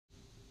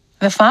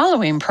The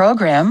following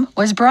program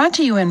was brought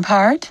to you in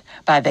part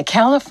by the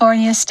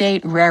California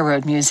State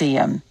Railroad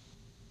Museum.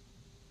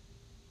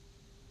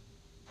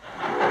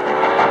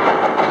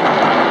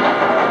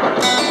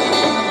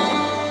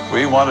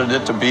 We wanted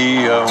it to be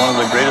one of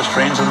the greatest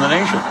trains in the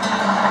nation.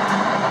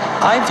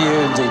 I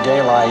viewed the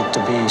Daylight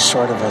to be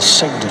sort of a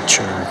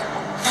signature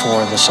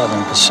for the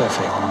Southern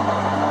Pacific.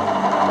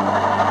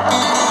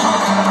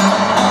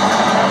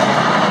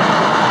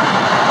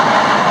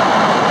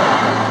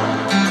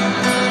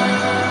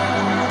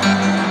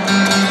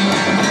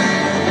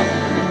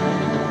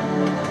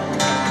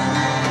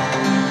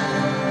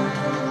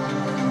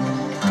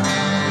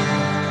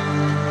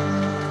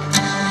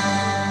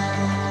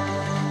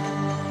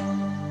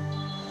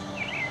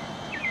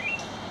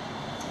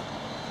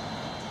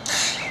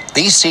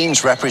 These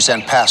scenes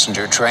represent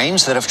passenger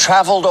trains that have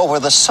traveled over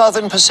the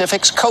Southern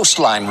Pacific's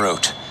coastline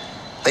route.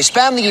 They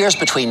span the years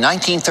between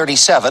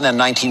 1937 and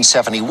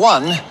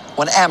 1971,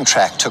 when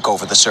Amtrak took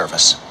over the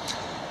service.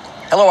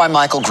 Hello, I'm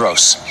Michael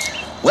Gross.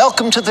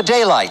 Welcome to the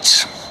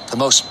Daylight, the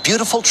most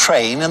beautiful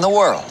train in the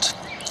world.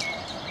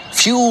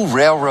 Few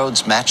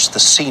railroads match the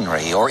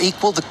scenery or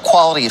equal the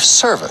quality of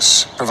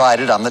service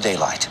provided on the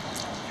Daylight.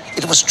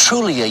 It was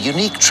truly a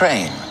unique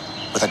train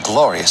with a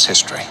glorious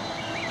history.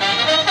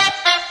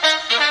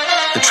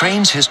 The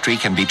train's history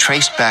can be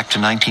traced back to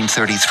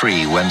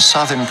 1933 when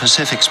Southern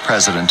Pacific's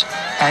president,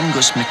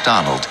 Angus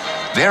MacDonald,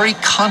 very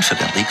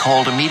confidently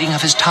called a meeting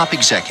of his top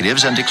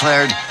executives and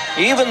declared,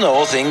 "Even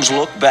though things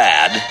look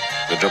bad,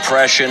 the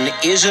Depression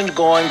isn't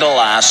going to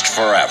last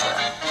forever."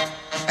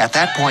 At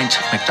that point,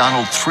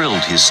 MacDonald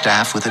thrilled his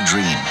staff with a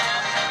dream: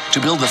 to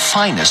build the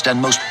finest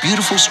and most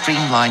beautiful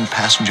streamlined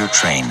passenger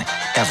train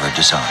ever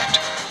designed.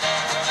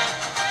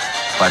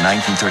 By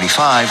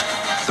 1935,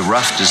 the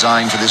rough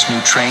design for this new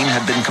train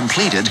had been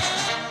completed,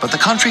 but the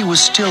country was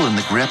still in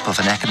the grip of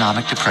an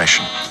economic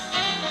depression.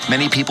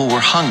 Many people were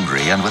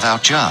hungry and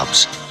without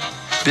jobs.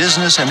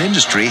 Business and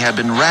industry had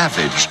been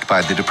ravaged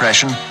by the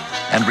depression,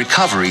 and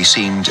recovery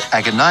seemed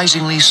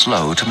agonizingly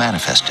slow to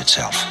manifest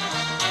itself.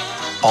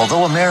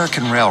 Although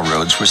American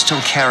railroads were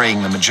still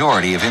carrying the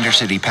majority of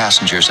intercity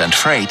passengers and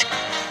freight,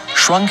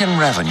 shrunken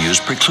revenues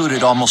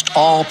precluded almost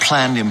all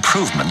planned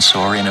improvements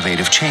or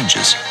innovative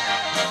changes.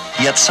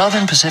 Yet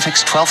Southern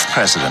Pacific's 12th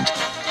president,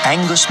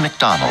 Angus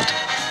MacDonald,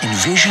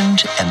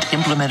 envisioned and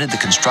implemented the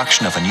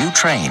construction of a new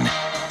train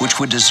which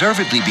would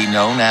deservedly be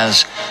known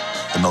as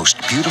the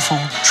most beautiful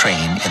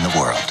train in the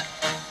world.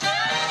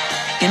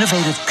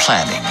 Innovative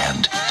planning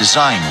and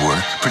design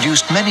work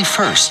produced many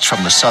firsts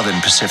from the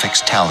Southern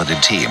Pacific's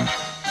talented team.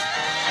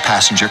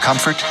 Passenger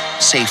comfort,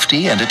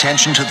 safety, and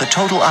attention to the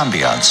total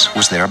ambiance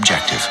was their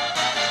objective,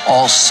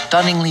 all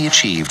stunningly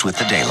achieved with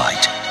the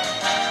Daylight.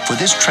 For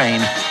this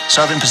train,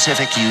 Southern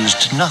Pacific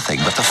used nothing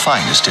but the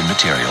finest in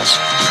materials.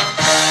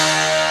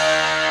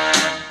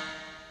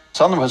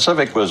 Southern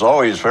Pacific was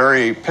always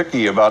very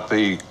picky about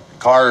the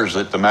cars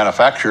that the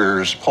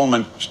manufacturers,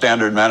 Pullman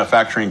Standard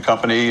Manufacturing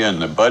Company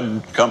and the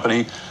Budd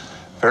Company,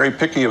 very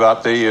picky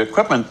about the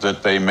equipment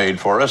that they made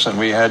for us, and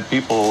we had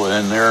people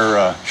in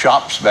their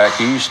shops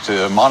back east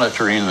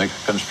monitoring the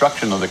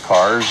construction of the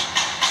cars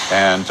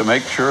and to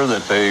make sure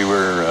that they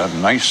were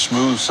nice,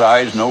 smooth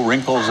sides, no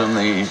wrinkles in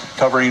the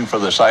covering for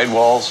the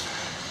sidewalls.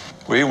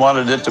 We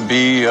wanted it to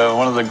be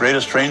one of the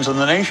greatest trains in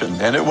the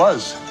nation, and it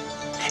was.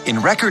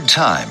 In record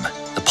time,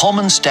 the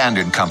Pullman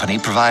Standard Company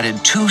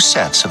provided 2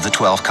 sets of the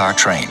 12-car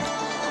train.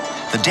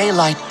 The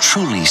Daylight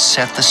truly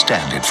set the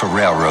standard for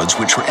railroads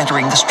which were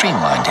entering the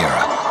streamlined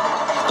era.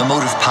 The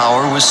motive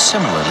power was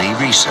similarly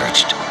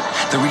researched.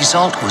 The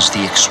result was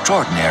the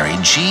extraordinary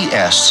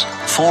GS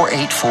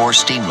 484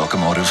 steam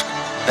locomotive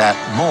that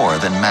more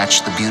than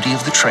matched the beauty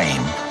of the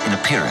train in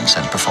appearance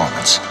and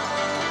performance.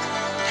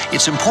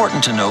 It's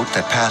important to note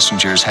that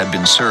passengers had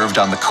been served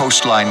on the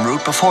coastline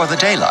route before the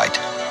Daylight.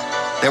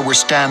 There were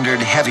standard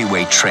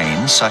heavyweight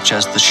trains such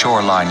as the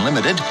Shoreline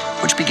Limited,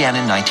 which began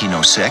in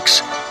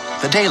 1906,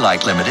 the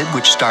Daylight Limited,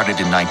 which started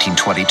in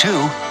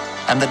 1922,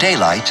 and the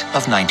Daylight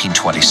of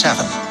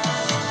 1927.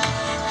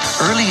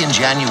 Early in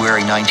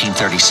January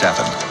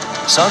 1937,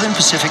 Southern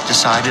Pacific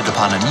decided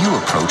upon a new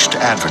approach to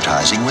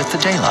advertising with the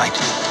Daylight.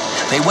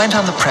 They went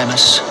on the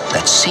premise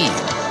that seeing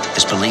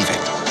is believing.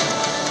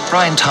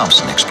 Brian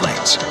Thompson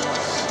explains.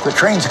 The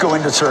trains go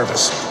into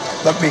service,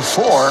 but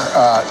before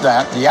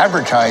that, the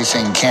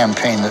advertising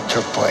campaign that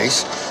took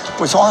place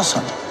was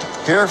awesome.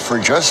 Here for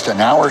just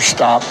an hour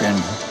stop in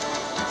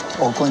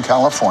Oakland,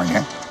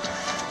 California,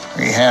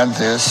 we had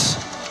this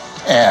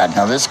ad.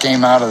 Now this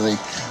came out of the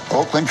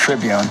Oakland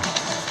Tribune.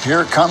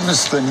 Here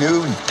comes the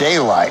new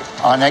Daylight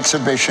on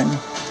exhibition,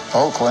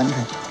 Oakland,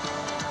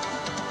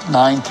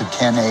 9 to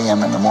 10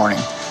 a.m. in the morning.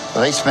 So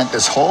they spent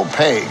this whole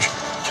page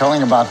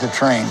telling about the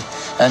train.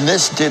 And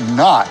this did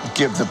not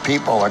give the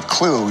people a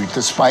clue,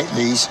 despite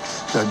the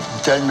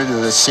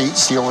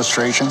seats, the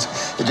illustrations.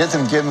 It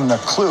didn't give them a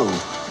clue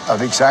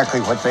of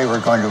exactly what they were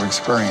going to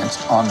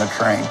experience on the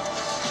train.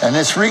 And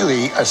this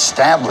really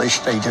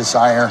established a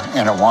desire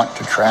and a want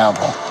to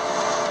travel.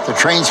 The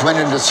trains went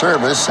into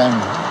service, and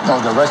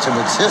the rest of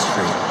it's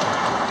history.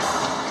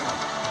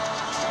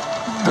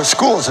 The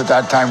schools at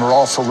that time were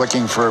also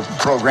looking for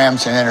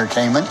programs and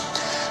entertainment,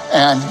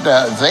 and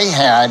they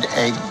had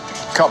a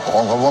couple,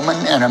 a woman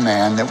and a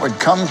man, that would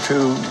come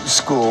to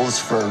schools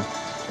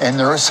in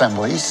their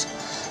assemblies.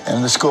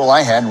 In the school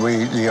I had,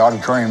 the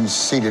auditorium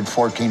seated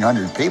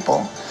 1,400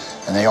 people,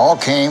 and they all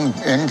came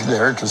into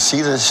there to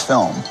see this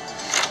film.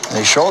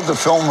 They showed the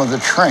film of the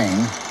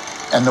train,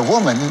 and the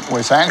woman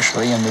was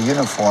actually in the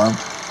uniform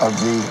of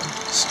the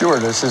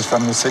stewardesses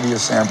from the city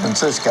of San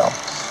Francisco.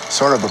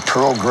 Sort of a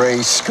pearl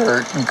gray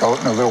skirt and coat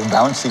and a little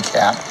bouncy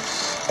cap.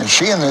 And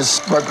she and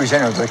this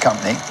representative of the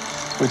company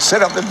would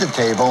sit up at the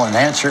table and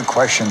answer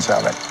questions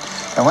of it.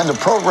 And when the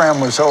program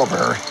was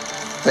over,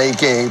 they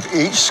gave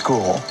each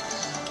school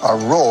a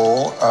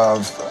roll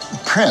of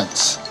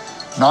prints,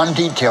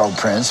 non-detailed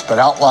prints, but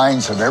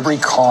outlines of every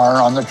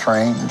car on the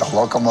train, the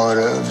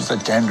locomotives, the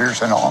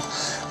tenders and all,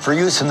 for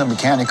use in the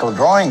mechanical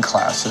drawing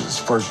classes,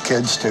 for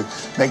kids to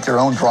make their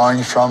own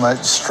drawings from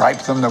it,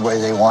 stripe them the way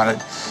they wanted.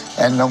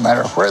 And no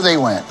matter where they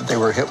went, they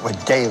were hit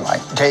with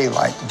daylight,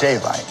 daylight,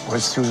 daylight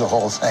was through the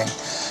whole thing.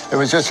 It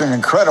was just an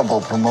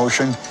incredible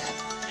promotion.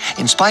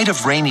 In spite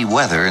of rainy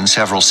weather in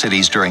several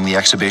cities during the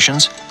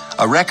exhibitions,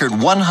 a record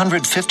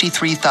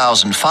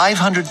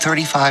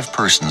 153,535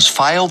 persons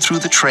filed through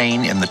the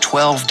train in the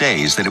 12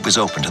 days that it was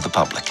open to the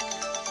public.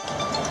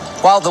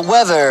 While the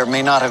weather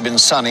may not have been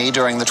sunny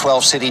during the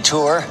 12-city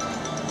tour,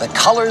 the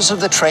colors of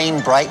the train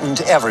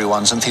brightened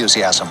everyone's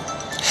enthusiasm.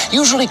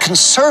 Usually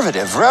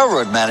conservative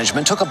railroad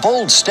management took a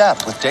bold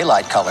step with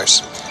daylight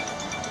colors.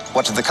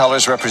 What did the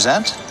colors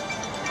represent?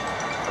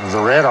 The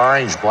red,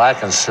 orange,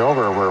 black, and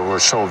silver were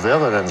so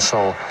vivid and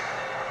so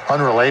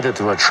unrelated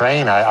to a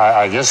train.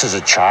 I guess as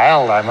a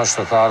child, I must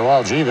have thought,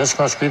 well, gee, this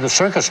must be the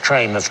circus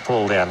train that's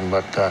pulled in.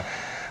 But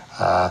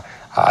I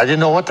didn't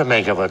know what to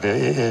make of it.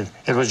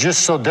 It was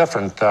just so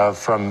different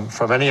from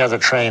any other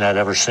train I'd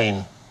ever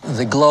seen.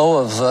 The glow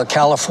of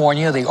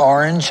California, the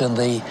orange and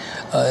the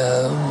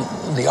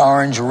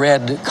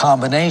orange-red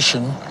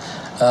combination,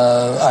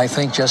 I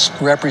think just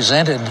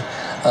represented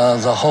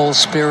the whole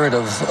spirit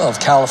of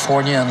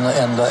California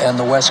and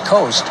the West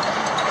Coast.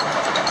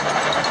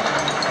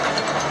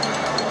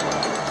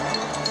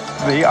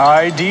 The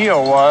idea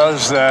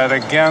was that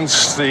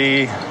against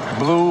the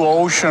blue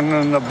ocean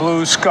and the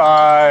blue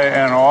sky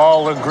and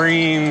all the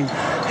green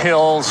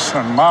hills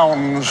and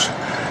mountains,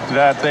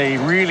 that they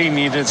really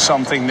needed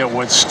something that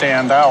would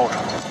stand out.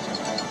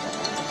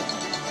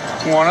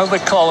 One of the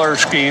color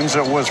schemes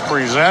that was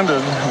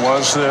presented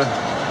was the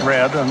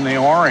red and the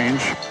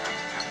orange.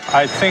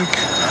 I think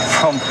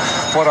from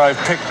what I've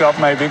picked up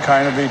maybe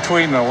kind of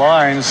between the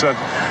lines that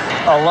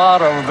a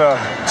lot of the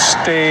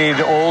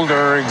staid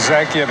older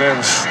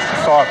executives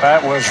thought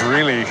that was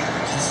really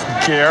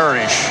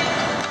garish.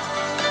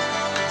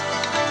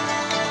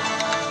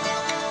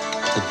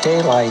 The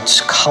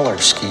Daylight's color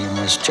scheme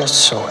was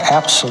just so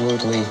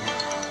absolutely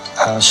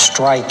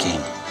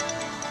striking.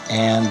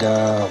 And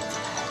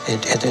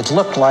it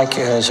looked like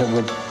as it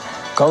would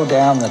go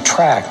down the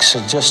tracks,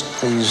 just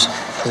these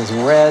with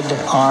red,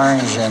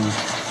 orange, and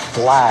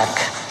black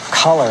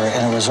color,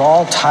 and it was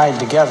all tied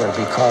together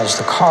because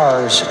the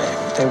cars,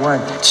 they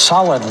weren't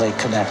solidly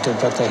connected,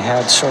 but they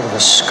had sort of a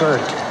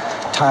skirt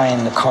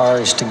tying the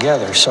cars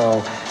together.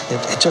 So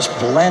it just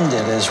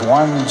blended as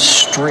one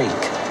streak.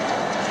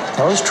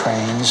 Those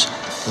trains,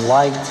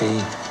 like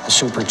the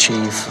Super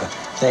Chief,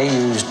 they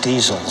used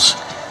diesels.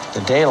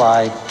 The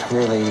Daylight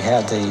really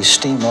had the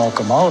steam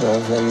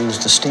locomotive. They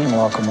used the steam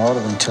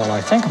locomotive until I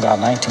think about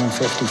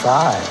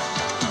 1955.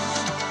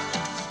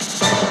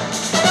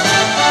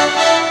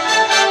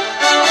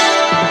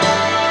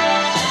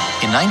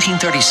 In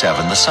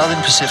 1937, the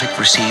Southern Pacific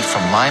received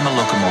from Lima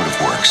Locomotive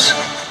Works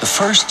the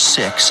first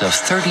 6 of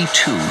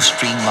 32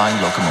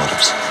 streamlined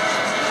locomotives.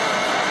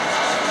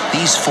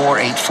 These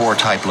 484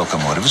 type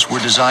locomotives were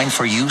designed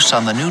for use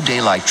on the new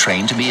Daylight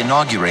train to be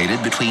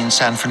inaugurated between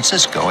San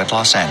Francisco and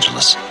Los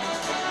Angeles.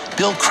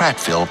 Bill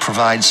Cratville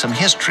provides some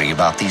history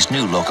about these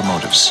new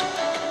locomotives.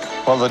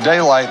 Well, the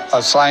Daylight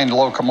assigned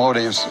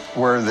locomotives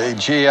were the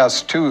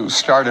GS2,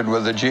 started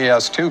with the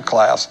GS2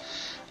 class.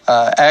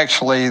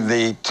 Actually,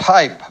 the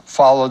type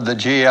followed the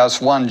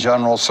GS1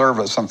 General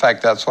Service. In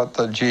fact, that's what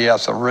the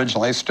GS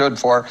originally stood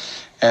for.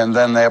 And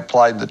then they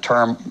applied the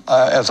term,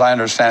 as I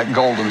understand it,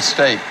 Golden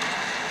State.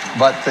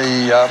 But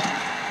the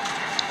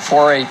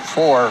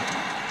 484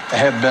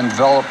 had been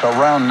developed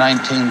around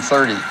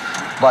 1930.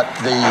 But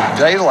the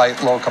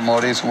Daylight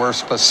locomotives were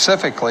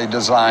specifically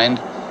designed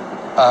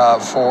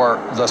for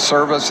the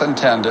service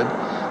intended,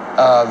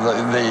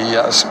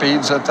 the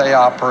speeds that they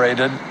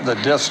operated, the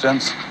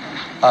distance,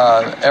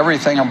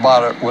 everything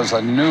about it was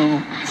a new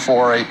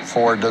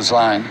 484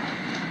 design.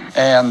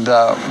 And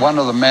one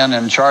of the men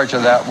in charge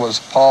of that was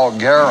Paul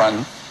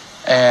Guerin.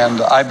 And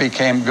I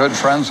became good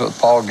friends with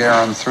Paul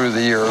Guerin through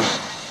the years,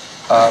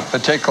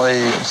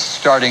 particularly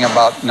starting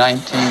about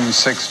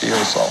 1960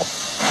 or so.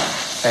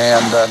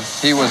 And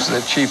he was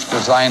the chief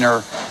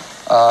designer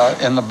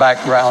in the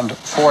background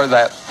for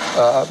that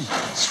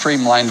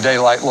streamlined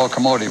Daylight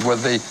locomotive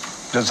with the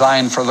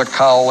design for the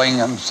cowling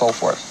and so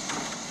forth.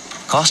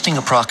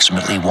 Costing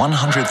approximately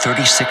 $136,000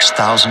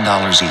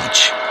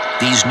 each,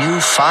 these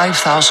new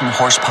 5,000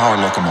 horsepower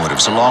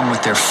locomotives, along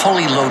with their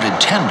fully loaded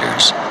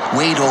tenders,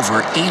 weighed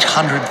over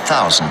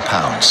 800,000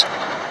 pounds.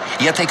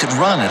 Yet they could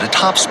run at a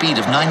top speed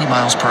of 90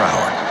 miles per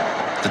hour.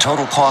 The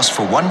total cost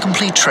for one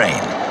complete train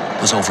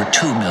was over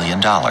 $2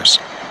 million.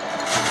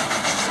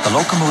 The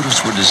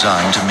locomotives were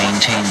designed to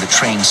maintain the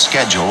train's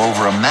schedule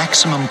over a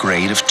maximum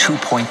grade of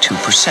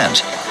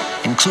 2.2%,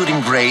 including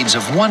grades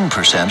of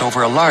 1%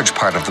 over a large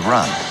part of the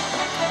run.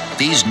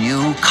 These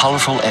new,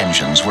 colorful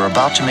engines were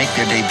about to make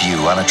their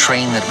debut on a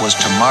train that was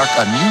to mark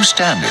a new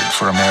standard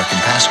for American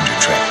passenger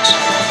trains.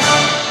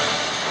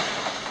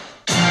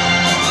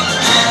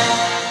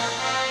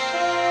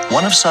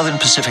 One of Southern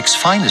Pacific's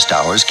finest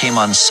hours came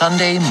on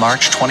Sunday,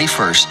 March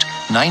 21st,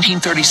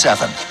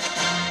 1937,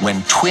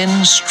 when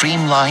twin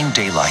streamlined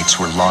daylights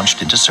were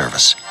launched into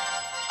service.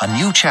 A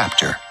new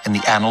chapter in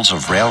the annals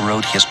of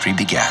railroad history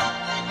began.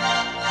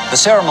 The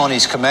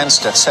ceremonies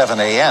commenced at 7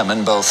 a.m.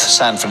 in both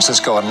San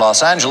Francisco and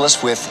Los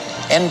Angeles, with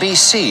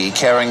NBC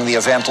carrying the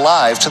event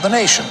live to the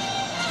nation.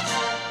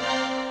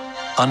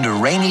 Under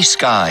rainy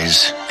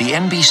skies, the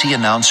NBC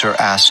announcer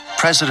asked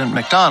President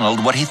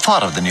McDonald what he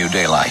thought of the new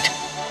daylight.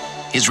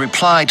 His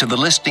reply to the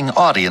listening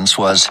audience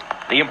was,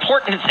 "The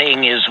important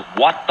thing is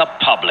what the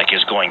public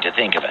is going to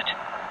think of it.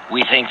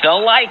 We think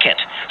they'll like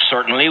it.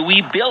 Certainly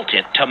we built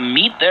it to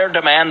meet their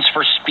demands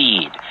for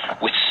speed,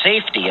 with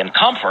safety and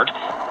comfort,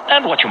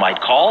 and what you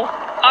might call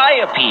eye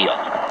appeal.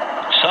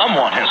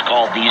 Someone has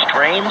called these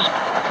trains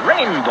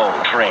rainbow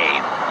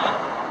trains."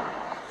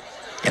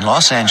 In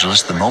Los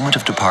Angeles, the moment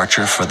of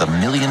departure for the $1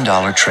 million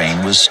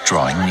train was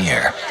drawing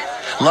near.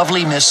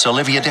 Lovely Miss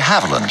Olivia de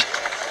Havilland,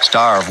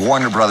 star of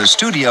Warner Brothers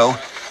Studio,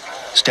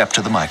 stepped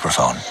to the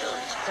microphone.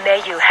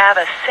 May you have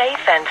a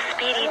safe and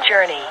speedy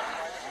journey.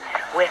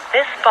 With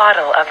this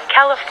bottle of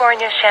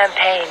California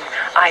champagne,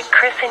 I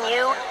christen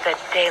you the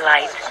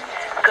Daylight.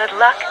 Good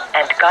luck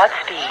and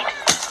Godspeed.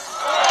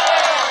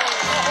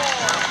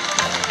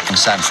 In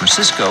San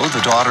Francisco,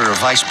 the daughter of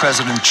Vice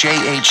President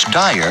J.H.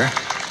 Dyer,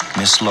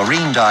 Miss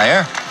Laureen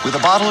Dyer, with a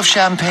bottle of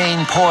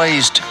champagne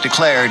poised,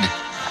 declared,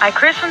 I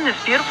christen this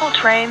beautiful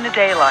train the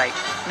Daylight.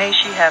 May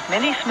she have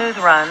many smooth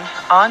runs,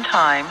 on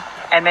time,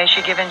 and may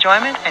she give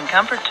enjoyment and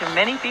comfort to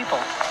many people.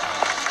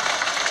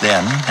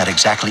 Then, at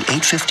exactly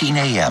 8:15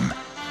 a.m.,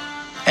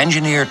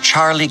 engineer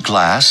Charlie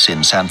Glass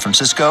in San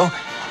Francisco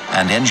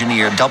and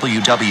engineer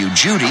W.W.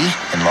 Judy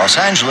in Los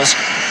Angeles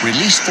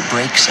released the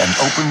brakes and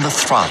opened the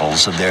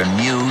throttles of their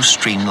new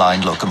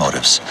streamlined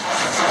locomotives.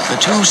 The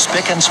two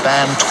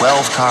spick-and-span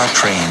 12-car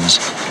trains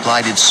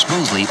glided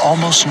smoothly,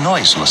 almost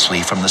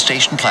noiselessly, from the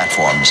station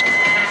platforms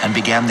and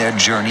began their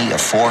journey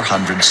of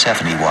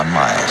 471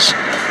 miles.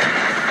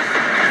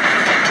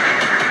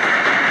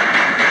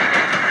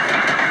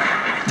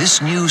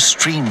 This new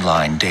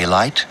streamlined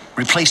Daylight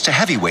replaced a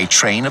heavyweight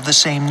train of the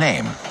same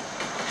name.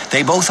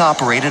 They both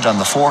operated on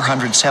the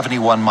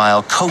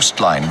 471-mile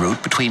coastline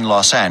route between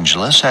Los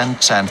Angeles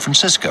and San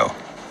Francisco.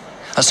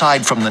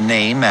 Aside from the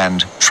name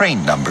and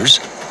train numbers,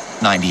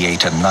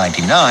 98 and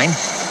 99,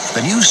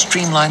 the new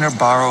Streamliner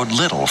borrowed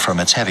little from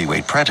its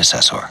heavyweight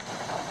predecessor.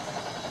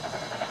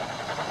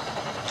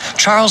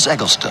 Charles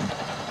Eggleston,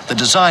 the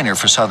designer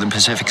for Southern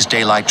Pacific's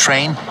Daylight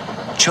train,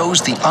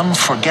 chose the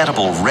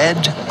unforgettable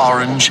red,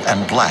 orange,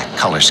 and black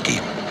color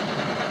scheme.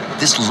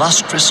 This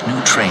lustrous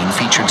new train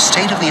featured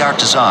state-of-the-art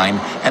design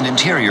and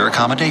interior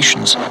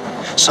accommodations.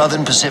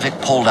 Southern Pacific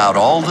pulled out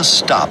all the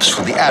stops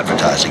for the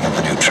advertising of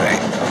the new train.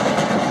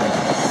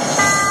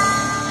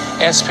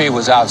 SP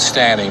was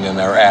outstanding in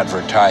their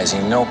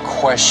advertising. No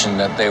question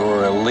that they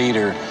were a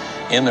leader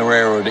in the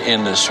railroad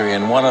industry,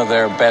 and one of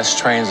their best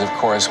trains, of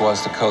course,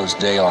 was the Coast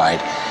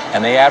Daylight.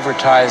 And they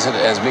advertised it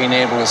as being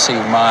able to see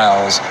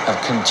miles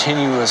of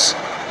continuous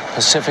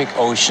Pacific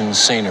Ocean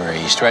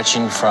scenery,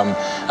 stretching from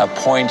a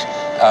point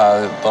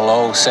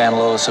below San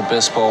Luis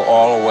Obispo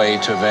all the way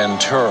to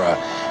Ventura.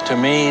 To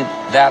me,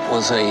 that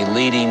was a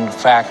leading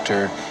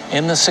factor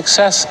in the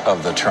success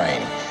of the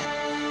train.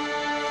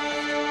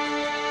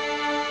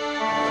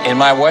 In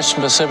my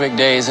Western Pacific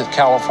days at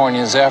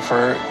California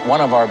Zephyr,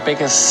 one of our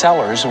biggest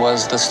sellers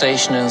was the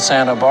station in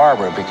Santa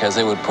Barbara, because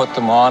they would put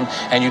them on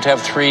and you'd have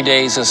 3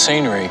 days of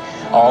scenery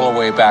all the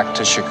way back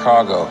to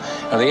Chicago.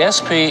 Now, the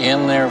SP,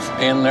 in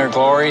their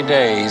glory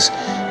days,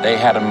 they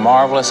had a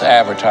marvelous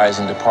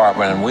advertising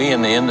department, and we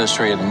in the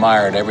industry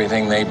admired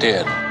everything they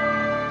did.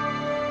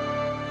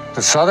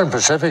 The Southern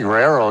Pacific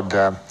Railroad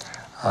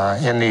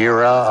in the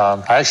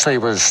era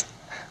actually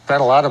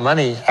spent a lot of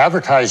money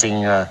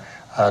advertising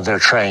their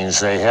trains.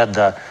 They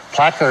had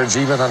placards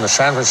even on the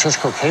San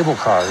Francisco cable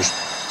cars.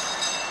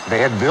 They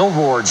had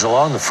billboards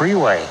along the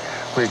freeway,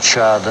 which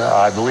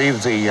I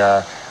believe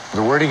the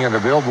wording of the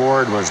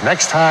billboard was,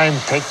 "Next time,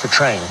 take the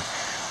train."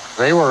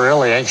 They were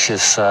really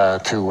anxious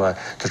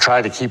to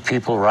try to keep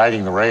people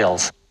riding the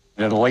rails.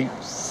 In the late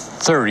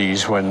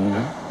 30s,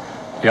 when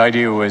the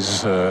idea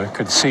was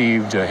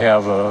conceived to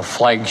have a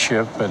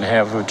flagship and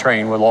have a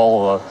train with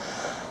all the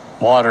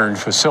modern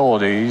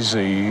facilities,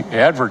 the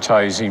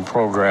advertising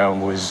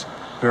program was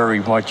very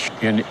much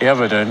in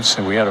evidence,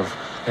 and we had a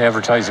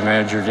advertising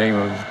manager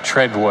named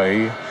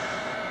Treadway,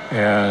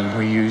 and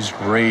we used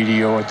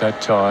radio at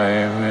that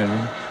time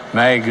and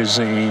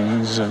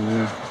magazines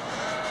and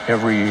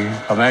every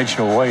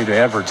imaginable way to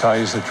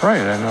advertise the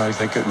train, and I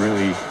think it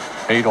really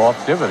paid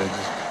off dividends.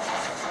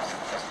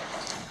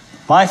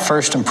 My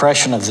first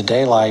impression of the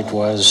Daylight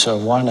was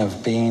one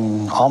of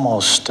being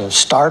almost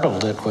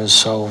startled. It was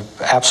so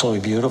absolutely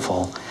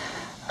beautiful.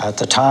 At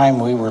the time,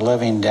 we were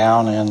living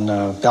down in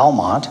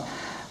Belmont,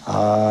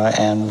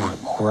 and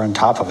we're on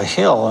top of a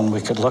hill, and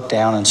we could look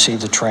down and see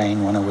the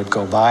train when it would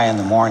go by in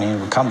the morning. It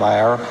would come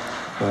by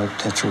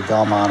through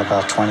Belmont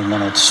about 20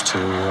 minutes to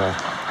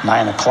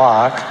 9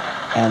 o'clock,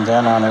 and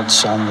then on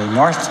the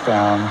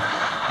northbound,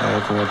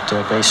 it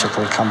would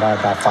basically come by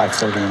about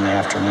 5:30 in the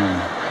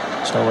afternoon.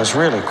 So it was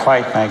really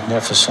quite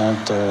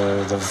magnificent,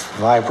 the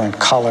vibrant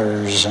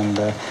colors and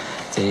the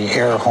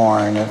air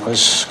horn. It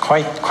was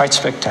quite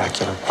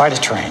spectacular, quite a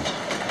train.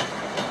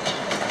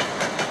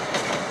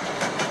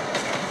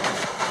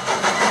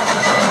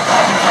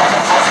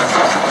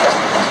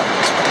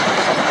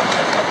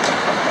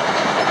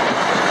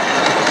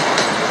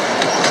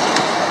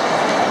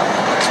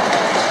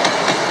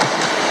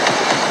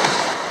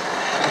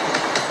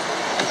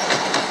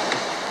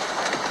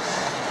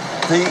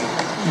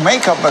 The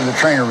makeup of the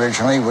train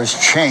originally was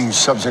changed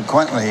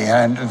subsequently,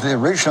 and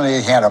originally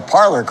it had a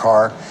parlor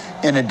car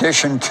in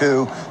addition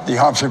to the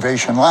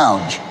observation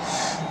lounge.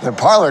 The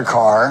parlor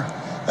car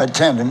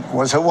attendant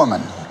was a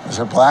woman. It was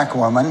a black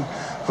woman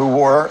who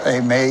wore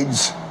a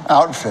maid's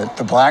outfit,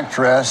 the black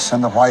dress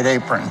and the white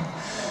apron.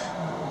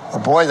 A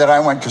boy that I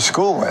went to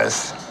school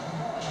with,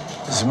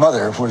 his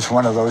mother was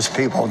one of those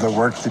people that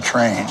worked the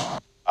train.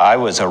 I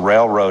was a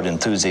railroad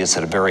enthusiast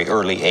at a very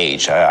early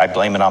age. I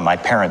blame it on my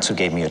parents who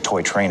gave me a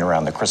toy train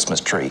around the Christmas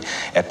tree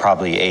at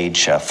probably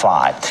age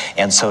 5.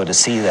 And so to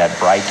see that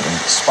bright and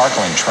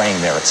sparkling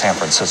train there at San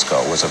Francisco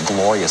was a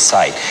glorious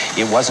sight.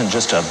 It wasn't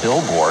just a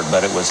billboard,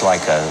 but it was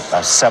like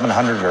a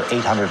 700 or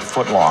 800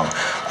 foot long,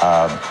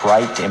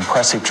 bright,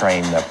 impressive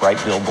train, a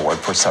bright billboard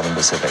for Southern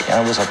Pacific.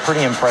 And it was a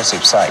pretty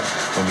impressive sight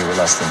when you were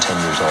less than 10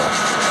 years old.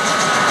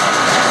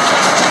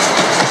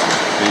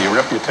 The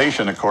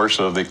reputation, of course,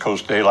 of the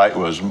Coast Daylight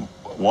was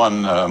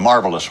one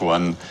marvelous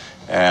one,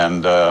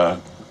 and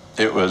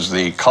it was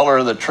the color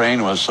of the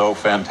train was so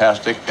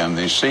fantastic, and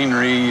the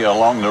scenery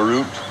along the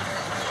route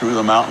through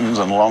the mountains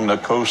and along the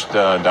coast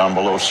down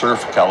below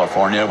Surf,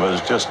 California, was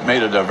just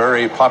made it a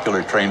very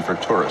popular train for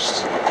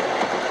tourists.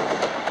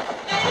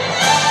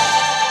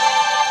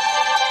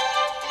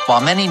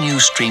 While many new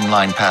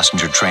streamlined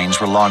passenger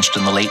trains were launched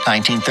in the late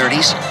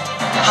 1930s,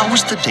 how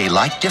was the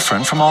Daylight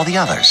different from all the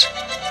others?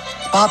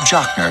 Bob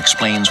Jochner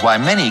explains why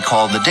many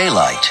called the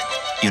Daylight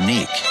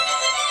unique.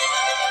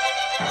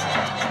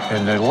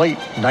 In the late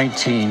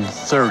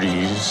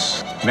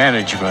 1930s,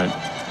 management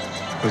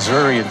was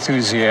very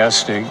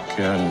enthusiastic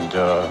and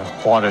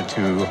wanted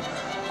to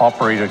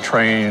operate a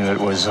train that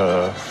was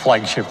a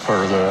flagship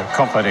for the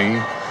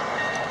company.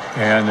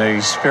 And they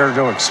spared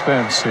no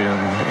expense in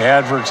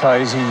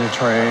advertising the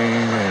train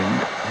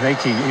and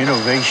making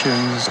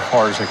innovations as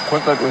far as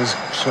equipment was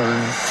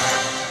concerned,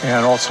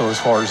 and also as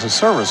far as the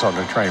service on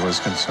the train was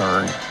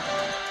concerned.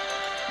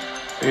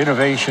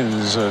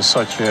 Innovations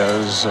such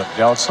as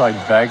outside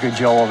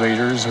baggage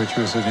elevators, which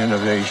was an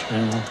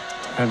innovation,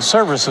 and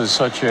services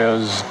such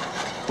as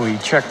we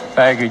checked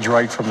baggage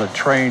right from the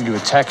train to a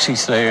taxi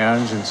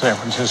stands in San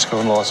Francisco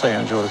and Los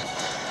Angeles.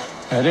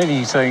 And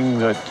anything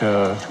that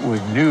we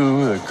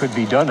knew that could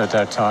be done at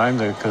that time,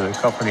 the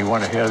company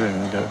went ahead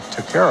and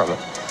took care of it.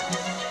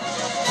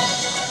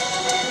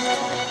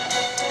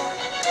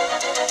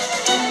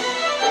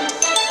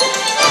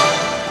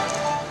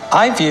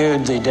 I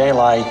viewed the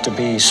Daylight to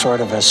be sort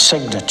of a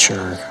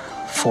signature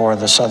for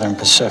the Southern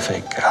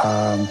Pacific.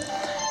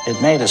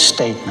 It made a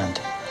statement.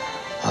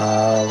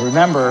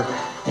 Remember,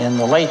 in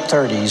the late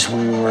 30s,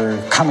 we were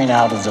coming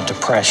out of the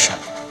Depression.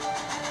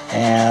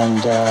 And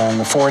in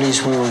the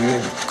 40s, we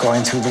were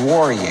going through the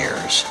war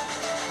years.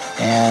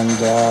 And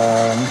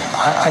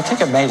I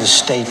think it made a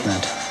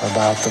statement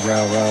about the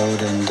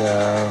railroad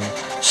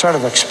and sort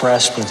of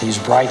expressed with these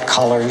bright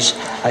colors,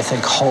 I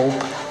think, hope,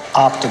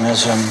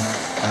 optimism,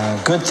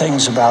 good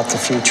things about the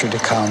future to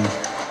come.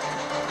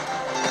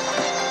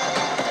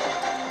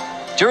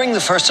 During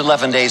the first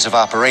 11 days of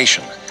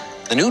operation,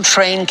 the new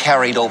train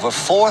carried over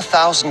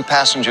 4,000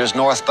 passengers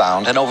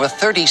northbound and over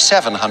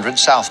 3,700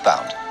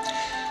 southbound.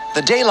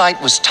 The Daylight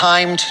was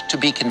timed to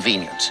be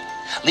convenient,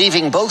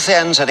 leaving both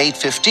ends at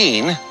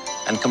 8:15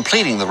 and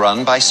completing the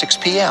run by 6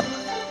 p.m.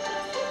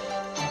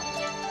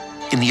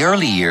 In the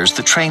early years,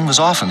 the train was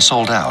often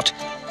sold out.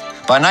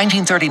 By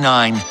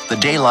 1939, the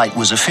Daylight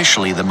was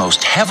officially the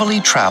most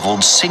heavily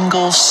traveled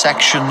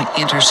single-section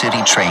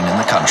intercity train in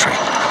the country.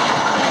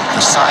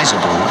 The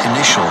sizable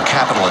initial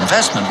capital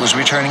investment was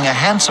returning a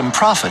handsome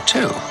profit,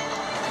 too.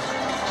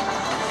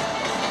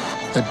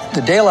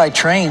 The Daylight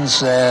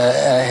trains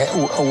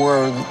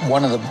were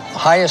one of the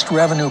highest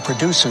revenue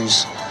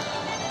producers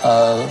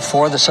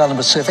for the Southern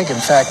Pacific. In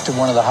fact,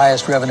 one of the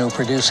highest revenue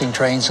producing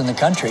trains in the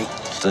country.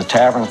 The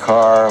tavern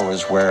car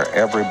was where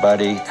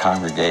everybody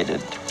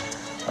congregated.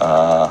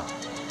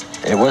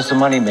 It was the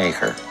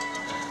moneymaker.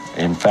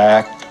 In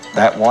fact,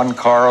 that one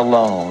car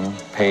alone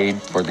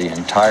paid for the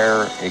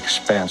entire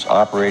expense,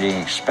 operating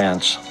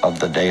expense of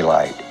the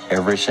Daylight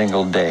every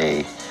single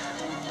day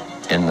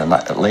in the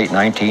late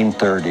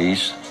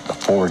 1930s, the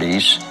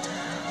 40s,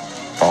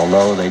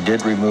 although they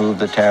did remove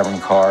the tavern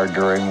car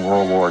during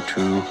World War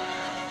II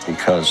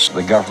because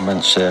the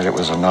government said it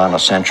was a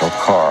non-essential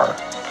car.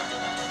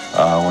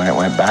 When it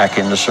went back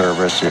into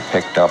service, it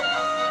picked up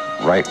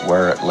right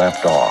where it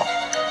left off,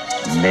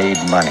 made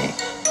money.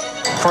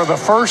 For the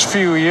first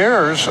few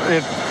years,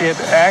 it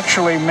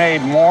actually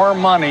made more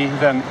money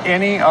than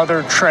any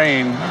other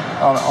train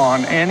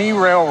on any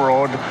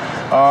railroad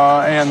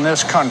in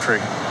this country.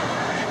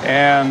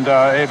 And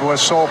it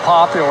was so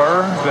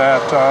popular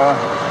that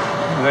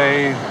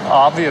they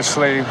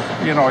obviously,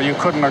 you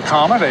couldn't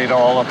accommodate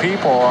all the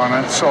people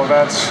on it. So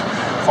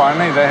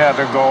finally they had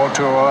to go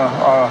to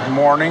a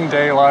morning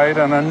daylight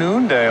and a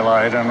noon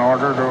daylight in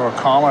order to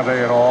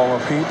accommodate all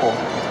the people.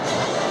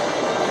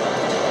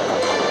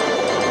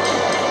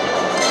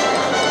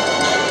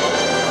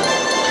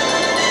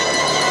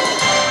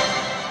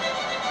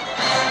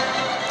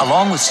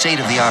 Along with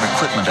state-of-the-art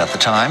equipment at the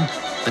time,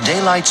 the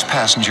Daylight's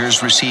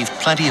passengers received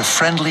plenty of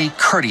friendly,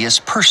 courteous,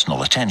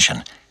 personal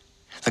attention.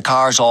 The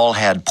cars all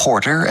had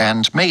porter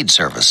and maid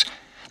service.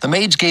 The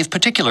maids gave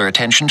particular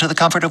attention to the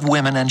comfort of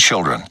women and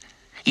children.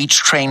 Each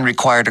train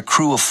required a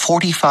crew of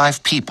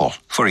 45 people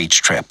for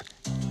each trip.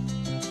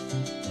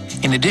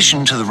 In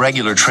addition to the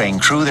regular train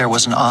crew, there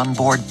was an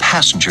onboard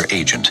passenger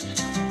agent.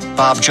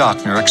 Bob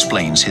Jochner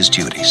explains his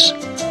duties.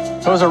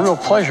 It was a real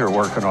pleasure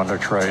working on the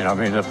train. I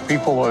mean, the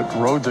people that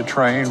rode the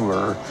train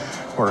were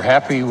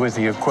happy with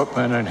the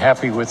equipment and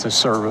happy with the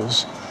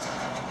service.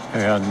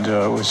 And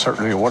it was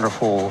certainly a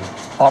wonderful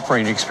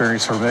operating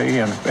experience for me,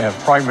 and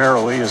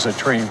primarily as a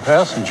train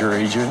passenger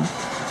agent,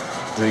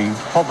 the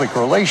public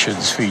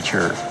relations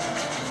feature,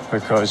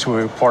 because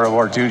part of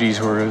our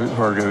duties were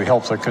to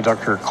help the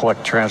conductor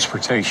collect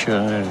transportation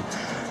and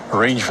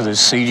arrange for the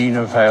seating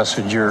of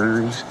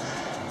passengers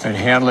and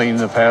handling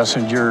the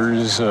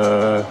passengers'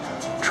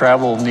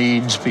 travel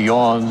needs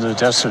beyond the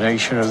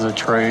destination of the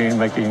train,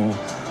 making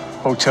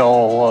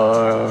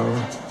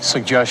hotel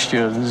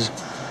suggestions.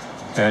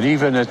 And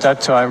even at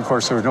that time, of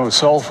course, there were no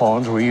cell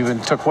phones. We even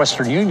took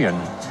Western Union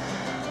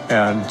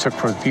and took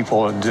for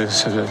people and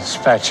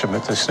dispatched them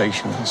at the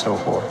stations and so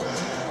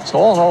forth. So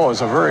all in all,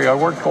 I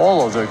worked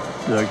all of the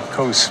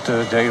Coast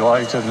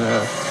Daylight and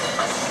the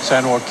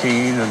San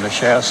Joaquin and the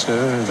Shasta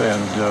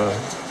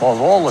and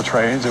all the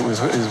trains. It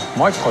was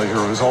my pleasure.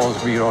 It was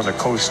always being on the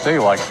Coast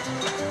Daylight.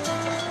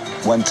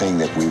 One thing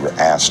that we were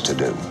asked to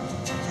do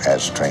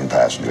as train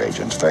passenger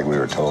agents, in fact, we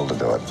were told to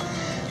do it,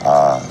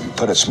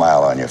 put a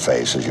smile on your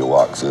face as you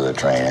walk through the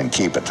train and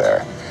keep it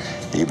there,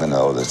 even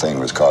though the thing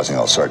was causing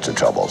all sorts of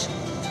troubles.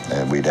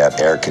 And we'd have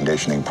air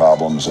conditioning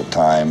problems at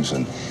times,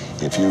 and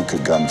if you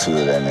could come through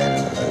it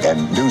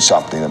and do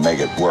something to make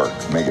it work,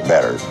 make it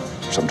better,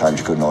 sometimes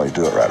you couldn't always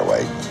do it right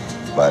away,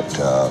 but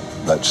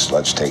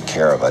let's take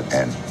care of it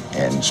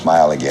and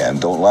smile again.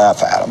 Don't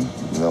laugh at them.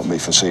 Don't be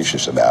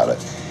facetious about it.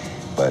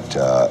 But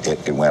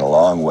it went a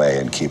long way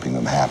in keeping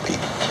them happy.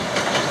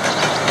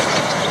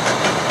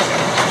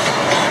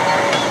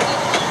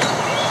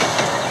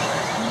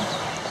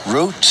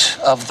 Route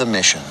of the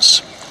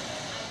Missions.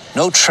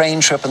 No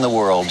train trip in the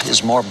world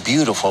is more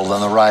beautiful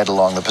than the ride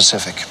along the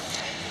Pacific.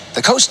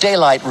 The Coast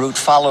Daylight route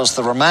follows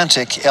the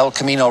romantic El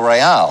Camino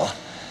Real.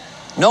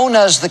 Known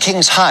as the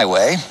King's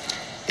Highway,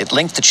 it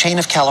linked the chain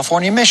of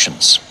California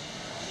missions.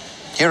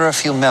 Here are a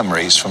few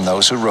memories from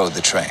those who rode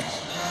the train.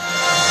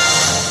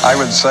 I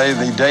would say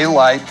the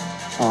Daylight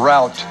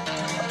route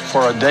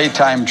for a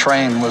daytime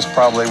train was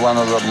probably one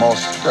of the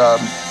most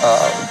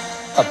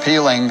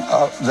appealing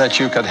that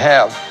you could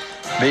have,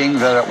 being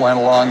that it went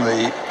along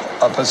the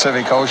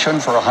Pacific Ocean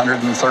for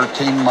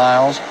 113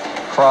 miles,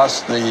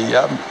 crossed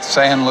the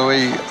San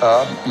Luis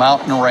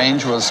mountain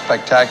range with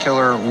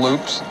spectacular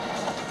loops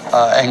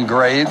and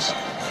grades,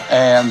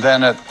 and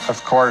then it,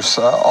 of course,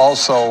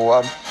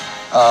 also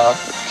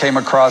came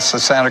across the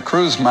Santa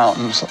Cruz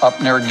Mountains up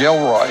near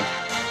Gilroy.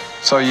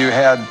 So you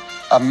had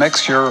a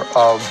mixture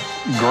of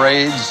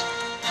grades,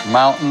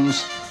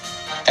 mountains,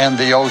 and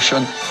the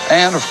ocean.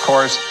 And of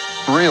course,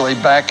 really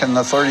back in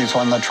the 30s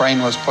when the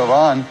train was put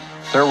on,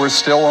 there were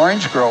still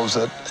orange groves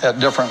at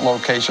different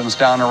locations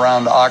down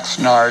around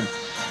Oxnard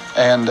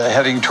and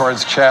heading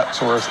towards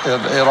Chatsworth.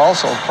 It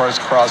also, of course,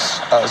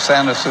 crossed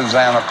Santa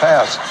Susana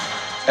Pass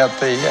at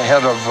the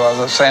head of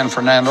the San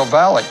Fernando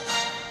Valley.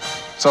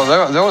 So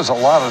there was a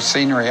lot of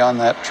scenery on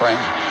that train.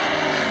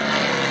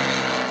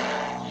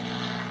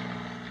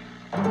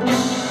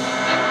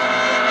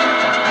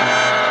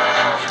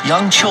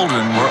 Young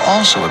children were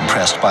also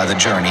impressed by the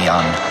journey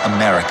on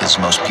America's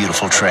most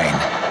beautiful train.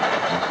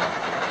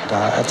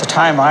 At the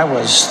time, I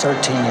was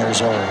 13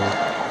 years old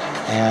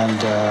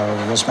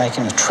and was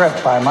making a trip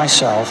by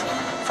myself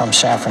from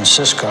San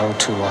Francisco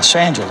to Los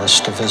Angeles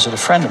to visit a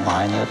friend of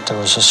mine that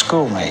was a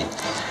schoolmate.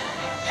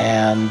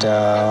 And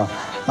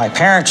My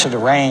parents had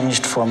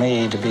arranged for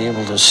me to be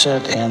able to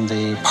sit in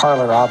the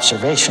parlor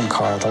observation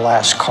car, the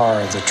last car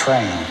of the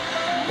train,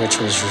 which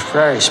was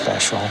very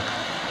special.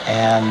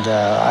 And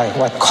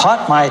what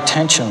caught my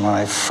attention when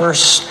I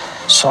first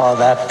saw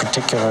that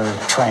particular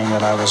train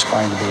that I was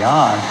going to be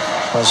on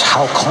was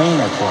how clean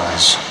it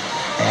was.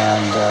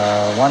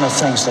 And one of the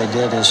things they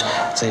did is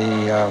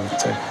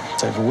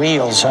the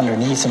wheels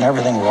underneath and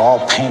everything were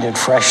all painted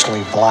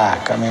freshly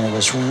black. I mean, it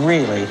was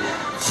really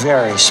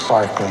very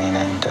sparkling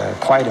and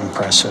quite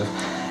impressive.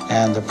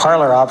 And the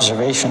parlor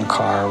observation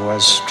car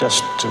was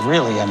just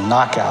really a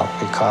knockout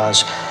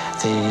because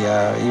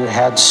you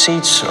had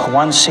seats,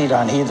 one seat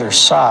on either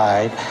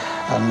side,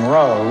 and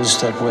rows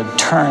that would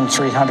turn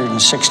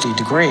 360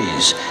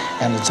 degrees.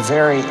 And at the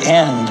very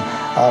end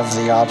of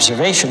the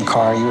observation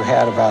car, you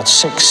had about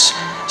 6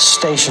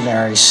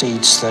 stationary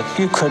seats that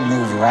you could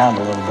move around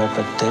a little bit,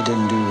 but they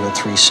didn't do a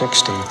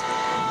 360.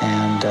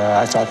 And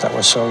I thought that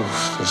was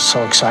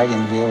so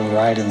exciting to be able to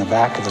ride in the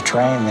back of the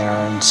train there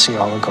and see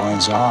all the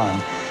goings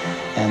on.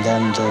 And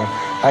then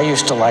I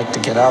used to like to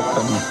get up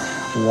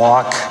and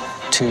walk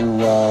to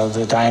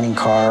the dining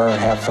car,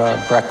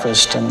 have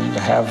breakfast and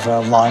have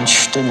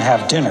lunch. Didn't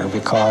have dinner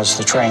because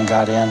the train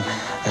got in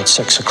at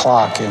 6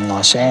 o'clock in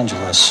Los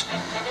Angeles.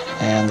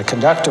 And the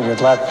conductor would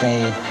let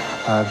me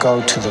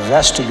go to the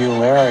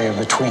vestibule area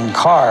between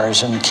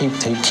cars and keep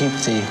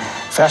the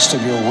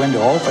vestibule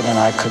window open, and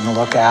I couldn't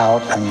look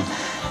out and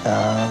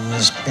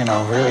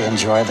really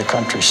enjoy the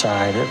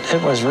countryside.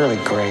 It was really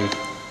great.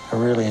 I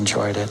really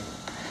enjoyed it.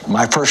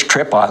 My first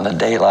trip on the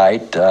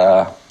Daylight,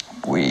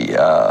 we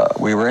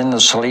were in the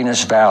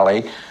Salinas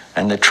Valley,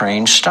 and the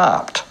train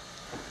stopped.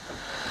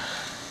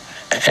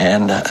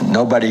 And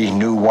nobody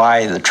knew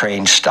why the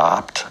train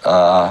stopped.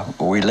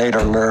 We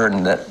later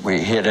learned that we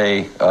hit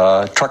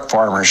a truck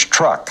farmer's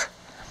truck.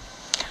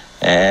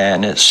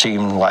 And it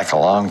seemed like a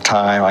long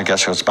time. I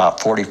guess it was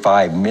about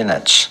 45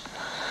 minutes.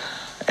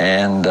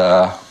 And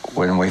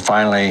when we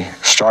finally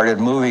started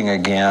moving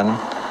again,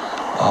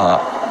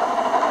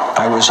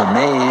 I was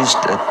amazed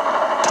at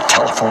the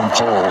telephone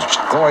poles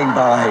going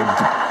by,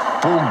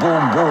 boom,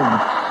 boom, boom.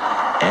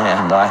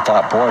 And I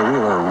thought, boy, we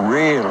were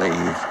really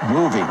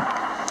moving.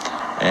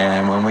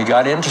 And when we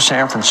got into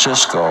San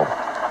Francisco,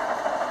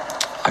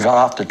 I got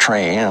off the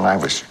train, and I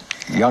was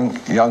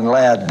young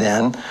lad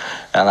then,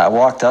 and I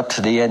walked up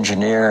to the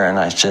engineer and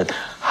I said,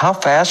 "How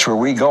fast were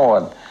we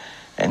going?"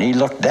 And he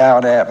looked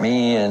down at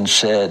me and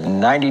said,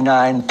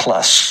 99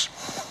 plus.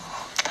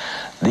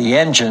 The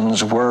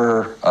engines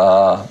were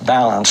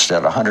balanced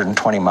at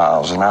 120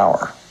 miles an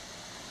hour.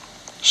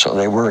 So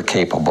they were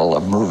capable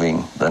of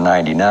moving the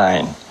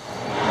 99.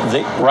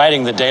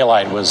 Riding the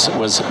Daylight was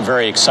a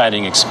very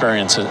exciting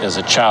experience as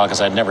a child because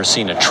I'd never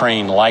seen a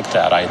train like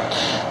that.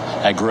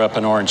 I grew up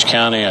in Orange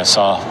County. I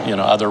saw,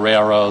 other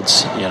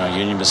railroads,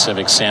 Union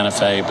Pacific, Santa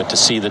Fe, but to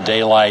see the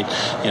Daylight,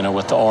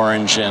 with the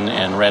orange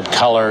and red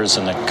colors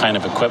and the kind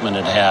of equipment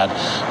it had,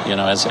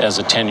 as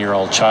a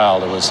 10-year-old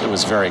child, it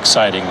was very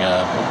exciting.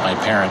 My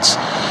parents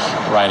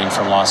riding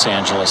from Los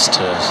Angeles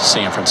to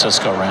San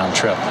Francisco round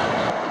trip.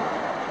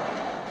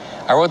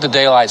 I rode the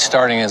Daylight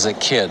starting as a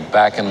kid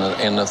back in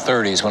the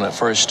 30s when it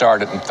first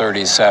started in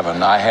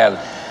 37. I had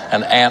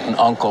an aunt and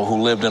uncle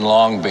who lived in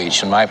Long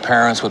Beach, and my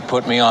parents would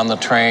put me on the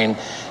train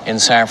in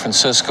San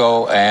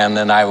Francisco, and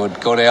then I would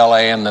go to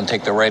LA and then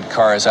take the red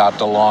cars out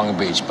to Long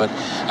Beach. But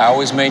I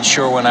always made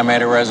sure when I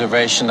made a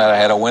reservation that I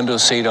had a window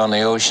seat on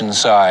the ocean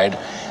side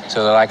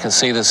so that I could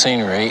see the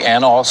scenery,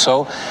 and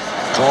also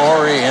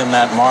glory in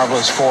that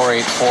marvelous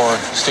 484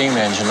 steam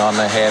engine on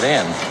the head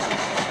end.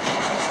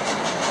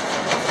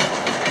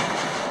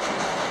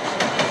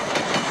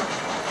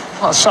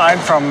 Aside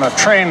from the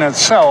train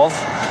itself,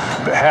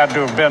 it had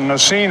to have been the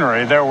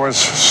scenery. There was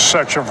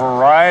such a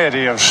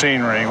variety of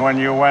scenery. When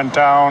you went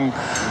down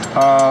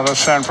the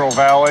Central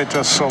Valley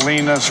to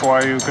Salinas,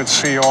 where you could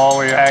see all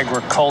the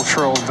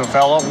agricultural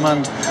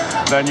development,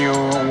 then you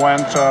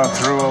went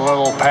through a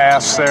little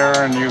pass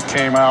there and you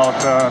came out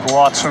at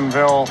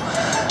Watsonville.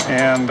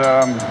 And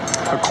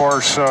of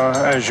course,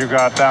 as you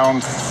got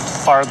down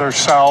farther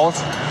south,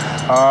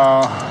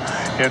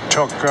 it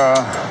took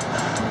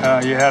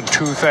you had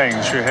two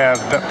things. You had,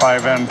 by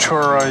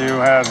Ventura, you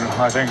had,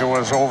 I think it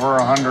was over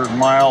 100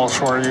 miles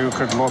where you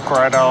could look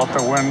right out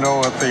the window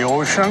at the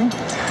ocean.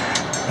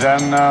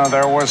 Then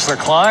there was the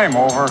climb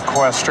over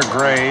Cuesta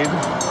Grade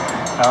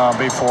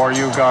before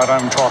you got,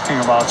 I'm talking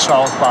about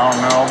southbound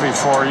now,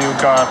 before you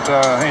got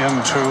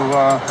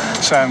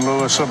into San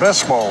Luis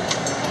Obispo.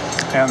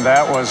 And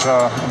that was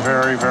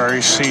very,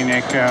 very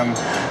scenic. And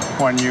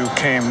when you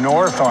came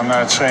north on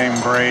that same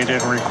grade,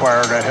 it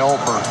required a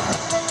helper.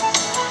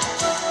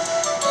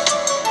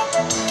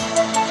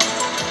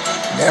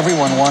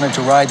 Everyone wanted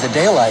to ride the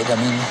Daylight. I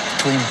mean,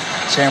 between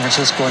San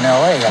Francisco and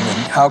LA. I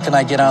mean, how can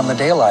I get on the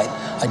Daylight?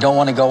 I don't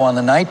want to go on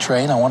the night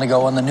train. I want to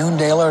go on the noon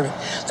Daylight,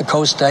 the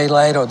Coast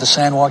Daylight, or the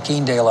San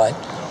Joaquin Daylight.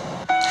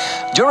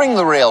 During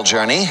the rail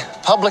journey,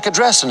 public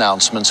address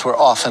announcements were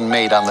often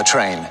made on the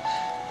train.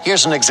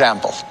 Here's an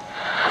example.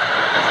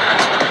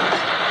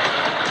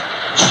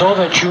 So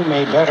that you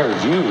may better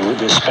view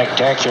this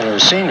spectacular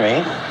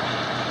scenery,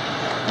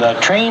 the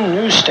train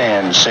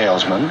newsstand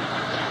salesman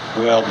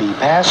will be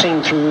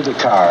passing through the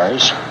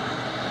cars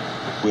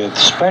with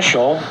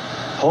special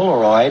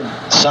Polaroid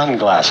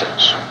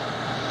sunglasses.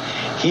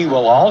 He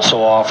will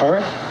also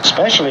offer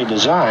specially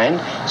designed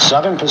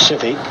Southern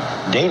Pacific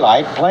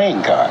daylight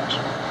playing cards.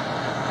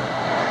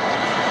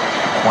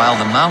 While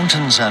the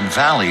mountains and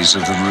valleys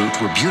of the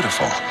route were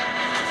beautiful,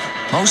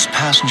 most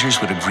passengers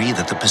would agree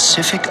that the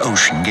Pacific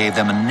Ocean gave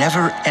them a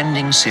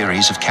never-ending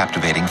series of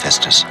captivating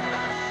vistas.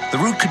 The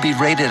route could be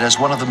rated as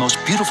one of the most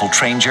beautiful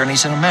train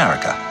journeys in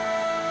America.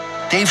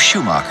 Dave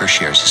Schumacher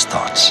shares his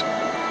thoughts.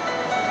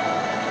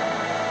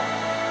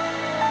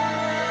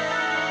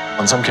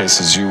 In some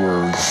cases, you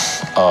were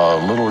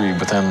literally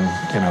within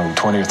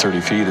 20 or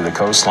 30 feet of the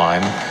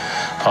coastline.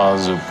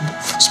 There's a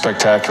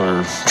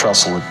spectacular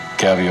trestle at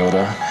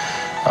Gaviota.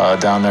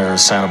 Down there,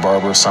 Santa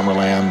Barbara,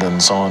 Summerland,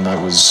 and so on. That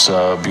was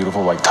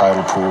beautiful, like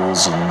tidal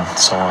pools and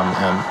so on.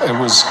 And it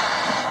was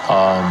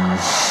on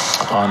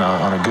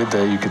a good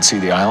day, you could see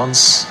the islands,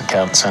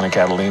 Santa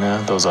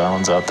Catalina, those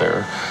islands out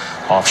there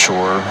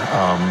offshore.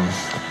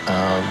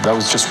 That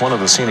was just one of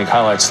the scenic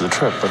highlights of the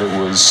trip, but it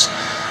was.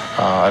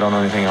 I don't know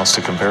anything else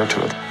to compare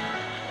to it.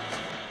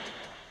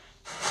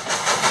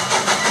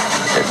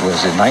 It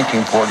was in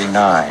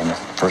 1949,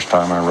 first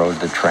time I rode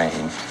the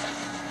train.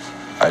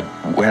 I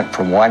went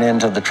from one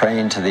end of the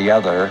train to the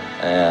other,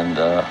 and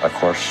of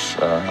course,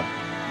 the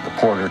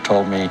porter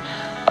told me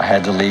I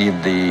had to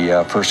leave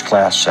the first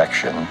class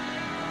section,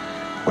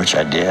 which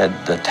I did.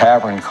 The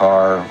tavern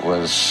car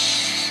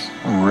was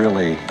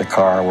really the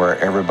car where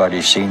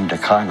everybody seemed to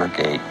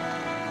congregate,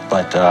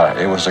 but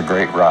it was a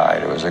great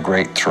ride. It was a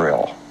great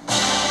thrill.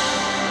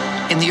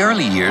 In the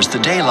early years, the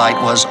daylight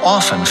was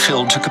often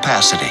filled to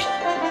capacity.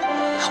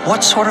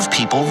 What sort of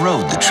people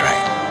rode the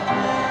train?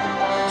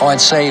 Oh, I'd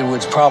say it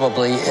was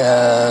probably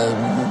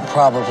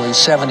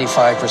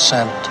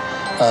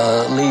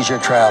 75% leisure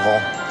travel,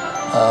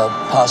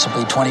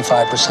 possibly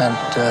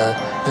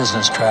 25%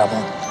 business travel.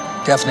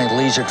 Definitely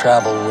leisure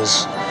travel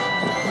was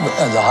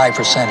the high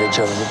percentage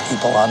of the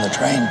people on the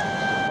train.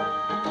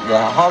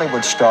 The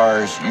Hollywood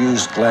stars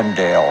used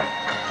Glendale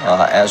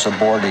as a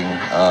boarding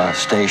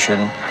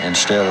station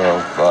instead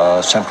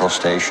of Central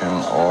Station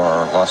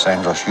or Los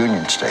Angeles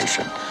Union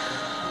Station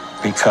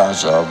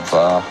because of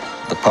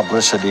the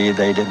publicity.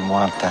 They didn't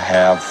want to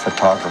have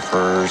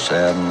photographers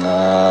and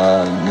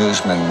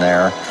newsmen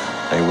there.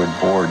 They would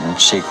board in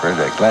secret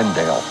at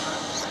Glendale.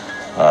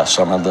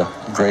 Some of the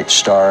great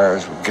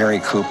stars,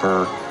 Gary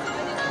Cooper,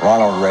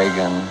 Ronald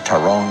Reagan,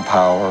 Tyrone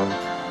Power,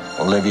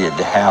 Olivia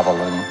de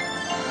Havilland.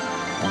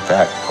 In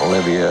fact,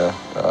 Olivia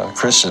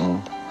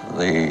christened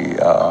the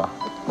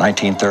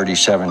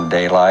 1937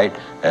 daylight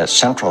at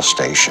Central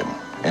Station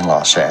in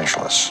Los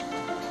Angeles.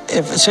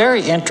 It was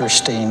very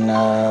interesting.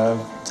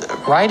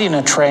 Riding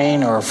a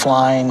train or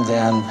flying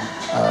then,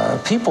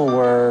 people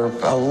were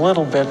a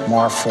little bit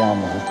more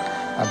formal.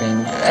 I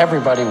mean,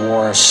 everybody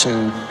wore a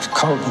suit,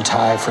 coat and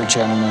tie for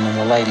gentlemen, and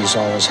the ladies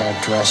always had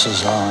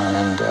dresses on.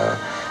 And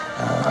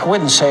I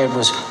wouldn't say it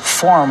was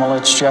formal,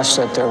 it's just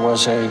that there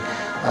was a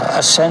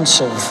sense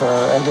of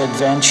an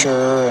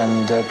adventure,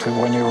 and that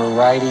when you were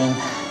riding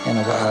in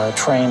a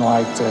train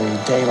like the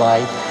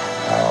Daylight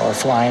or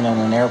flying in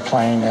an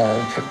airplane,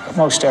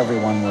 most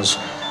everyone was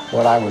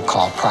what I would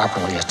call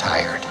properly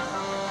attired.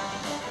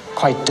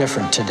 Quite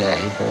different today.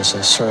 There's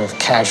a sort of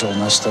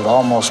casualness that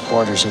almost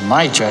borders, in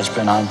my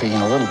judgment, on being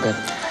a little bit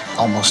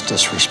almost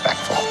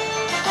disrespectful.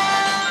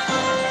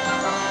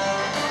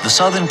 The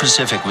Southern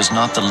Pacific was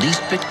not the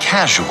least bit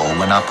casual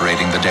when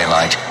operating the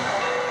Daylight.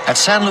 At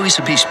San Luis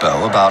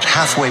Obispo, about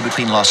halfway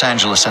between Los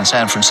Angeles and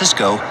San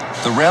Francisco,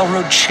 the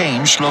railroad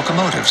changed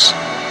locomotives.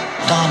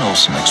 Don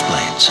Olson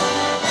explains.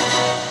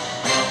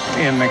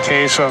 In the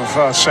case of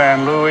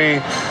San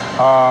Luis,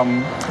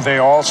 they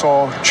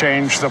also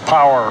changed the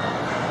power.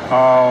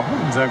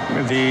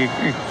 The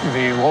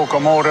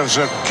locomotives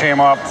that came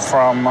up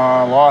from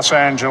Los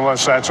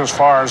Angeles, that's as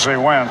far as they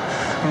went.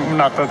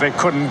 Not that they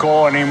couldn't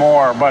go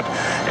anymore, but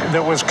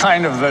it was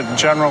kind of the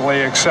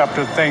generally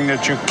accepted thing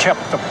that you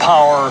kept the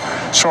power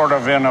sort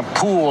of in a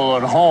pool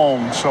at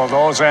home, so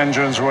those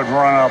engines would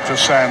run up to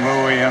San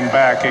Luis and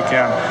back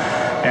again.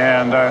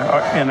 And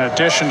in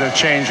addition to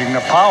changing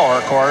the power,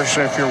 of course,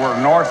 if you were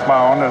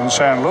northbound in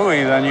San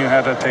Luis, then you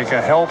had to take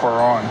a helper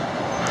on.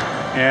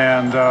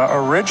 And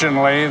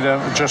originally,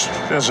 just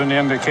as an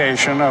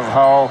indication of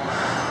how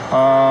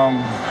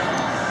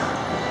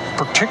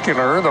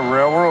particular the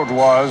railroad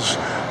was,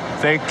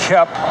 they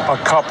kept a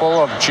couple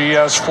of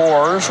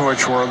GS4s,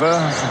 which were the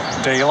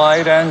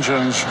Daylight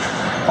engines,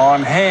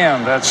 on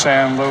hand at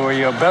San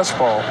Luis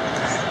Obispo.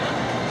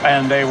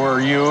 And they were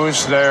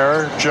used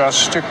there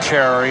just to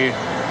carry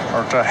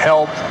or to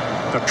help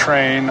the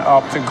train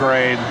up the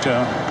grade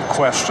to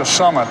Cuesta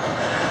Summit.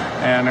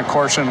 And of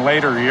course, in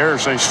later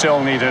years, they still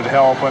needed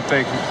help, but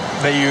they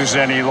used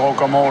any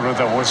locomotive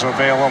that was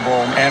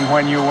available. And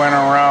when you went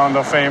around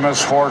the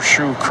famous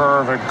horseshoe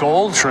curve at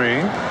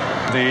Goldtree,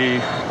 the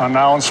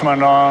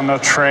announcement on the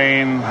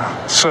train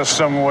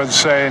system would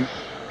say,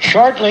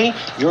 Shortly,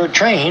 your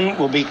train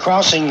will be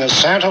crossing the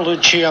Santa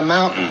Lucia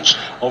Mountains,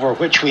 over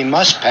which we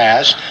must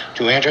pass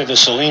to enter the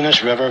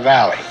Salinas River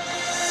Valley.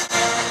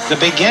 The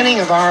beginning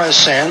of our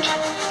ascent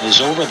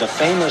is over the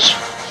famous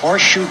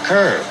Horseshoe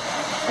Curve,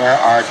 where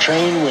our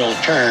train will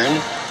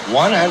turn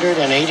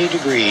 180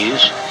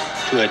 degrees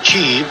to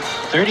achieve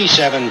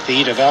 37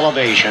 feet of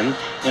elevation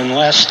in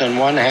less than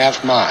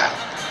 1/2 mile.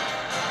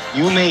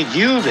 You may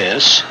view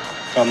this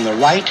from the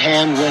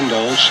right-hand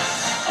windows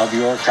of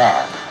your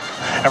car.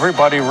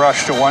 Everybody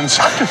rushed to one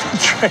side of the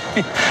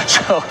train,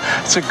 so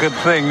it's a good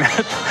thing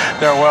that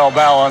they're well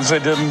balanced. They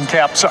didn't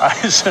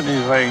capsize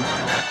anything.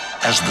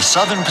 As the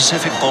Southern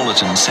Pacific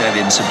Bulletin said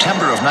in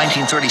September of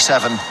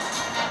 1937,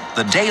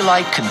 the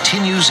Daylight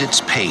continues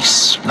its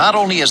pace, not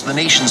only as the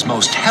nation's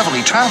most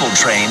heavily traveled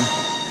train,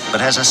 but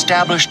has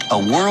established a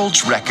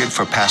world's record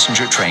for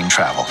passenger train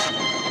travel.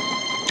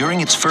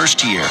 During its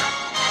first year,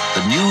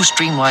 the new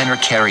Streamliner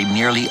carried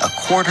nearly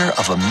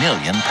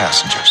 250,000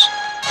 passengers.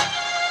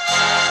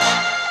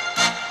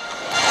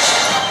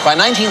 By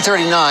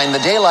 1939, the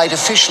Daylight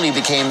officially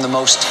became the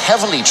most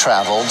heavily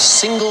traveled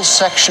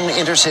single-section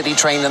intercity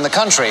train in the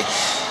country,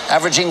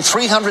 averaging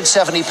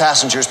 370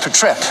 passengers per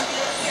trip.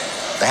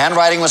 The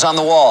handwriting was on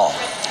the wall.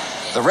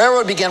 The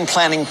railroad began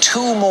planning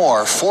 2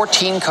 more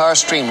 14-car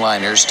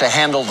Streamliners to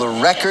handle the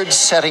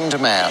record-setting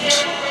demand.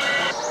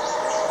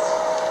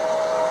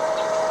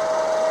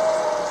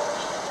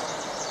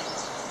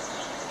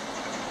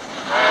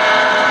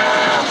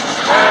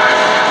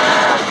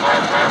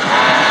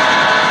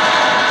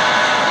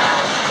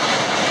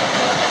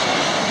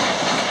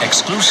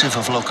 Exclusive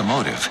of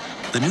locomotive,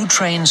 the new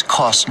trains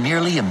cost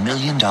nearly $1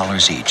 million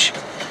each.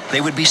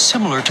 They would be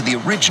similar to the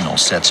original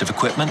sets of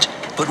equipment,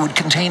 but would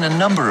contain a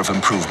number of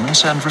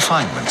improvements and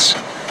refinements.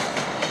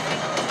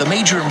 The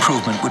major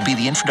improvement would be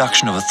the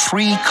introduction of a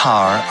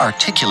 3-car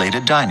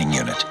articulated dining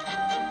unit.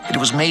 It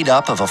was made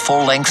up of a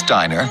full-length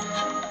diner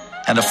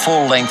and a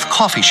full-length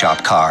coffee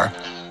shop car,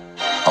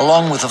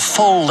 along with a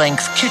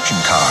full-length kitchen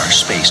car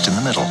spaced in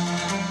the middle.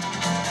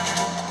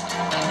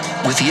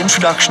 With the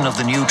introduction of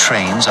the new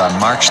trains on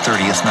March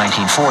 30th,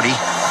 1940,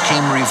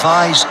 came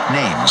revised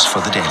names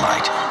for the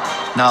Daylight.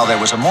 Now there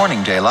was a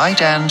morning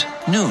Daylight and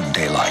noon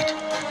Daylight.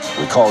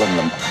 We called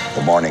them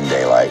the morning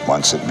Daylight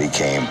once it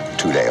became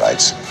 2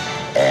 daylights.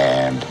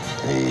 And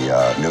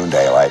the noon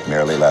Daylight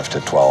merely left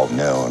at 12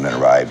 noon and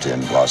arrived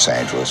in Los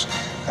Angeles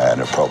at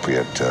an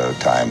appropriate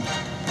time,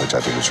 which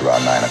I think was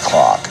around 9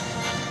 o'clock.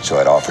 So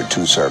it offered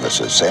 2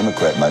 services, same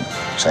equipment,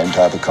 same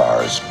type of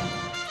cars.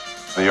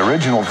 The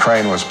original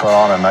train was put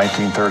on in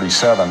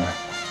 1937.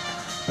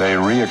 They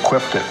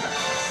re-equipped it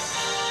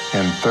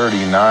in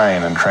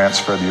 39 and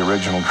transferred the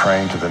original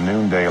train to the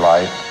noon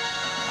Daylight,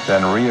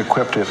 then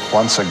re-equipped it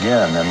once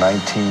again in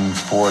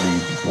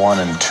 1941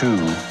 and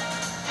 2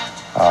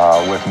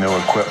 with new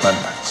equipment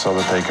so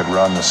that they could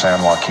run the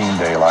San Joaquin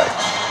Daylight.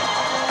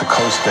 The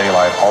Coast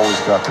Daylight always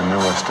got the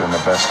newest and the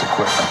best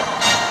equipment.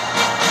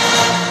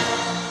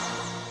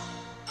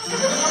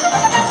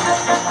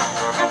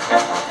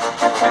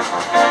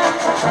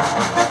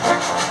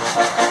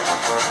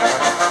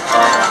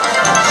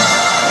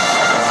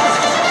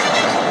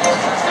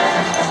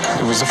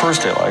 It was the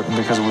first Daylight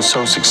because it was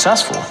so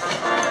successful.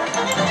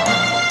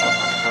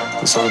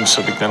 The Southern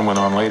Pacific then went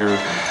on later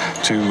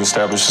to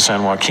establish the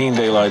San Joaquin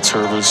Daylight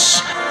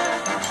service.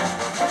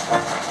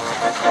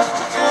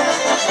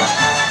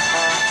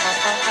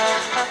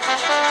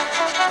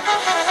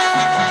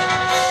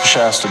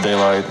 Shasta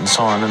Daylight and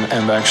so on,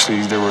 and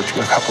actually there were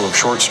a couple of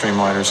short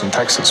Streamliners in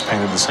Texas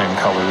painted the same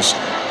colors.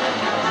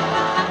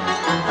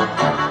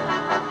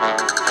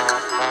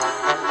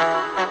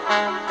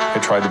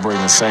 They tried to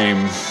bring the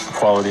same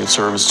quality of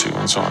service to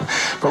and so on.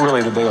 But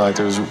really the Daylight,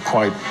 there was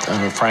quite,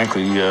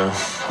 frankly,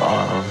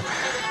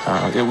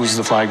 it was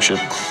the flagship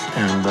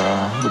and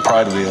the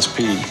pride of the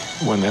SP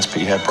when the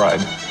SP had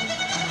pride.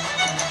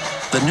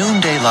 The noon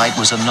Daylight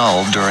was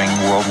annulled during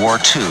World War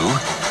II,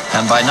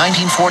 and by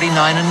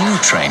 1949 a new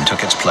train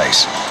took its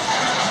place.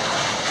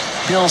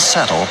 Bill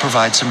Settle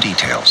provides some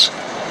details.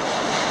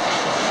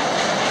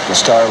 The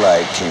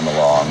Starlight came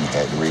along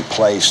and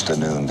replaced the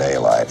noon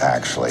Daylight,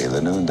 actually.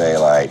 The noon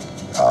Daylight,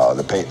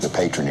 the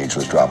patronage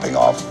was dropping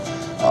off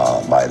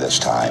by this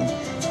time,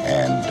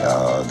 and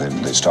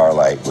the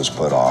Starlight was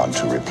put on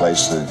to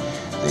replace the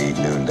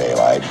noon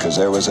Daylight because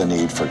there was a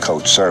need for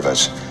coach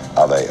service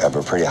of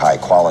a pretty high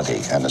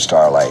quality, and the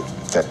Starlight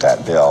fit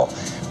that bill.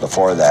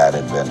 Before that,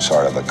 it had been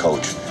sort of a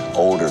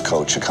older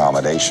coach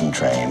accommodation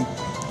train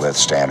with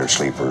standard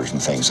sleepers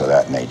and things of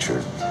that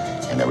nature.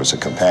 And there was a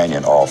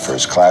companion all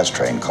first class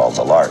train called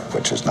the Lark,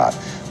 which is not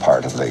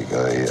part of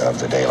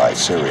the Daylight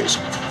series,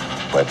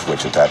 but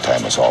which at that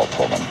time was all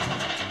Pullman.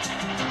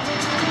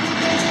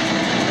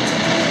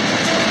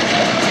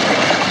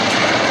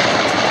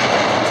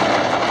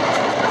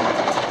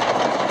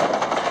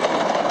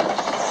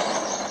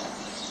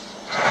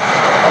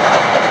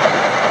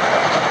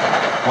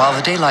 While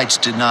the Daylights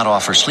did not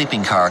offer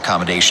sleeping car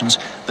accommodations,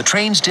 the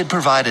trains did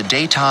provide a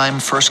daytime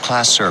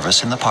first-class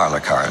service in the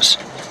parlor cars.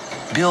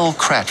 Bill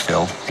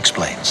Cratfield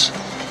explains.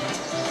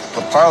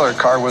 The parlor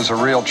car was a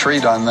real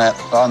treat on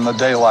the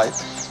Daylight,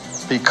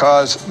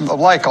 because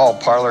like all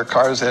parlor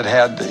cars, it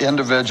had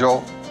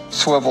individual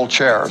swivel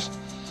chairs.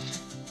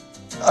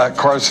 Of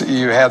course,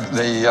 you had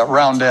the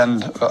round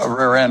end,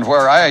 rear end,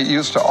 where I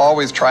used to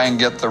always try and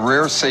get the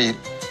rear seat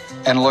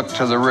and look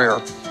to the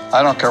rear.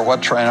 I don't care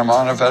what train I'm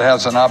on. If it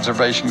has an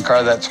observation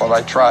car, that's what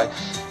I try.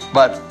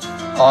 But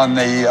on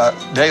the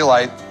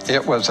Daylight,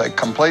 it was a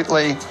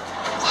completely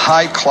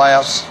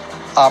high-class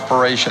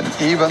operation,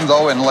 even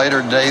though in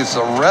later days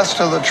the rest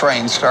of the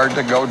train started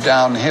to go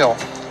downhill.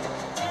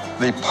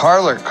 The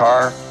parlor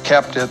car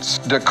kept its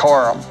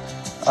decorum.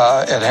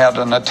 It had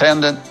an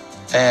attendant,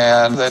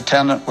 and the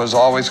attendant was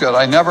always good.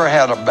 I never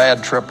had a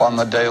bad trip on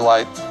the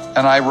Daylight,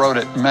 and I rode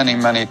it many,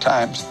 many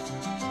times.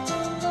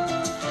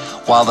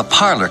 While the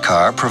parlor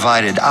car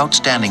provided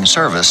outstanding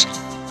service,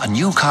 a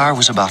new car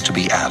was about to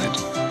be added.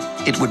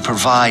 It would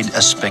provide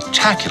a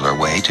spectacular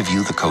way to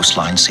view the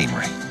coastline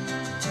scenery.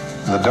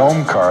 The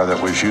dome car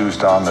that was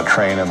used on the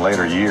train in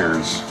later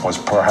years was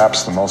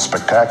perhaps the most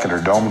spectacular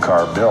dome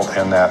car built,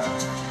 in that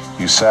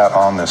you sat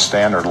on the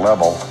standard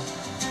level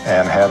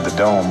and had the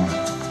dome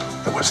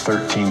that was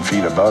 13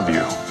 feet above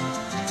you,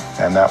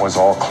 and that was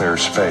all clear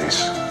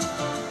space.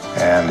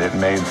 And it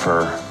made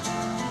for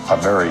a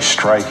very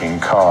striking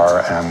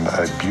car and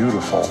a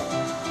beautiful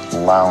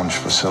lounge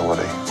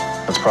facility.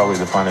 That's probably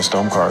the finest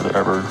dome car that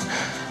ever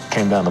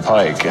came down the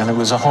pike, and it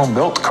was a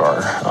home-built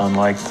car,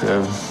 unlike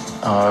the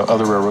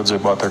other railroads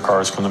that bought their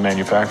cars from the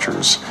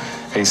manufacturers,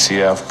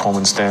 ACF,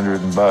 Pullman Standard,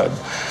 and Budd.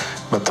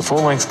 But the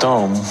full-length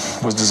dome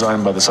was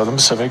designed by the Southern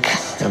Pacific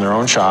in their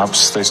own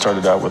shops. They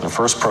started out with their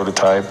first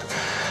prototype,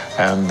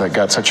 and that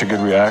got such a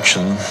good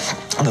reaction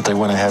that they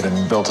went ahead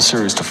and built a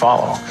series to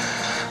follow.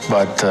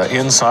 But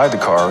inside the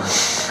car,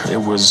 it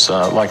was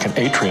like an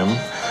atrium.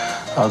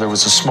 There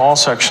was a small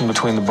section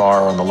between the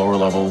bar on the lower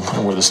level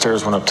and where the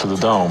stairs went up to the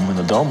dome, in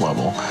the dome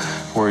level,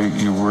 where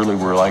you really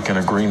were like in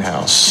a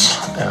greenhouse.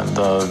 And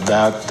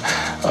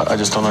I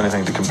just don't know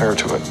anything to compare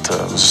to it. It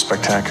was a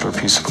spectacular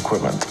piece of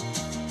equipment.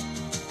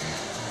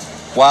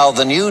 While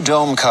the new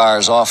dome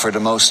cars offered a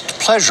most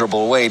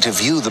pleasurable way to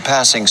view the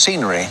passing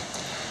scenery,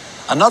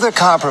 another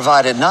car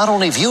provided not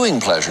only viewing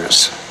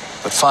pleasures,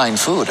 but fine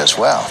food as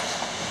well.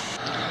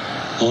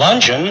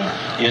 Luncheon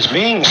is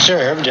being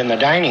served in the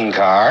dining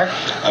car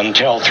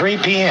until 3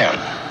 p.m.,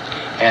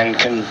 and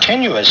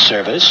continuous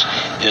service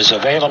is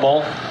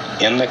available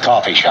in the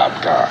coffee shop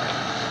car.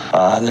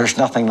 There's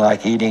nothing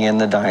like eating in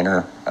the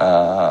diner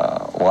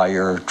while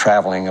you're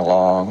traveling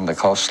along the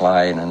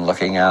coastline and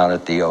looking out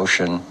at the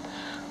ocean.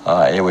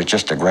 It was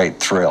just a great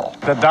thrill.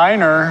 The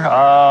diner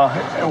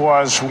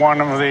was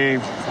one of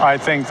I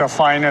think, the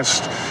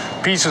finest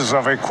pieces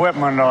of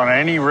equipment on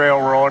any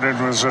railroad. It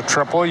was a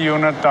triple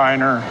unit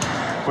diner,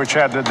 which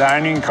had the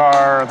dining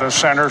car. The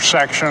center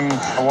section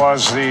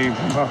was the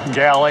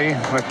galley,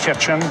 the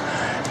kitchen,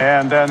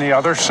 and then the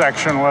other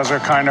section was a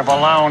kind of a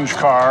lounge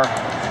car,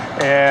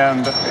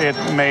 and it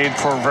made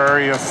for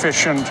very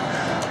efficient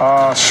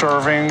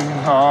serving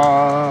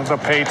the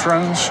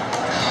patrons.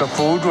 The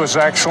food was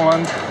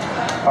excellent.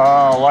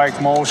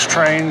 Like most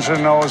trains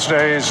in those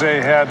days,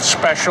 they had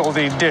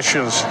specialty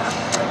dishes,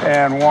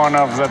 and one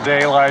of the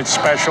Daylight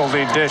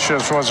specialty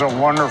dishes was a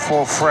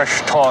wonderful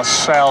fresh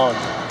tossed salad.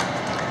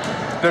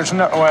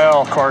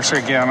 Well, of course,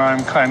 again,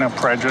 I'm kind of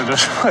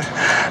prejudiced, but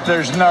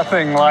there's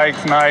nothing like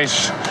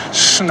nice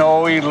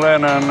snowy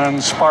linen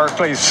and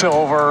sparkly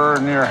silver,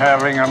 and you're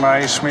having a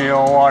nice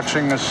meal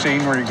watching the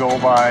scenery go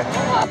by.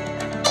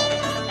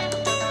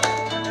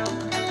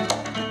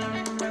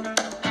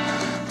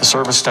 The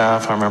service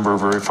staff, I remember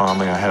very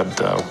fondly. I had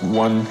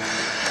one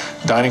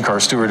dining car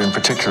steward in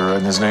particular,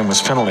 and his name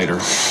was Fenelator.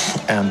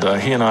 And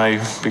he and I,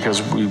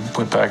 because we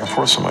went back and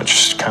forth so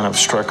much, kind of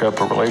struck up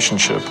a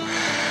relationship.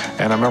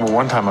 And I remember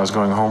one time I was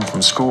going home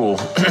from school,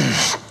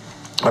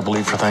 I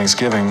believe for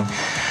Thanksgiving,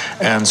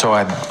 and so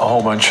I had a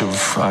whole bunch of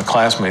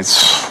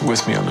classmates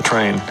with me on the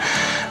train,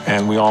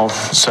 and we all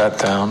sat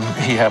down.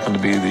 He happened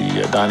to be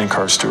the dining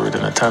car steward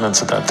in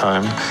attendance at that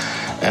time.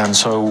 And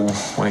so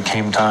when it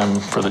came time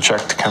for the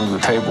check to come to the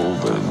table,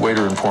 the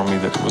waiter informed me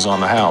that it was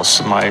on the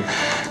house. My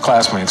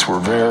classmates were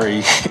very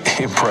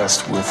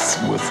impressed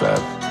with that.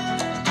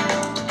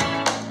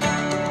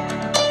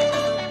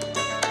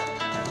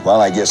 Well,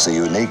 I guess the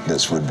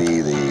uniqueness would be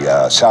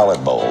the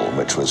salad bowl,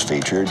 which was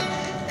featured,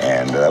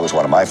 and that was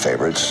one of my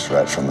favorites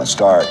right from the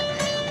start.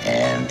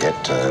 And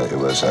it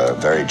was a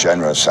very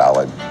generous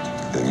salad.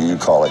 You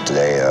call it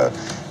today a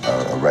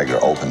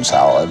regular open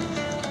salad.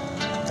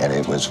 And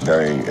it was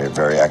very,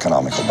 very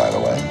economical, by the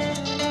way.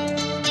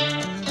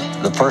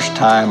 The first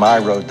time I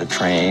rode the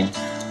train,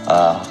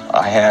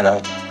 I had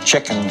a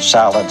chicken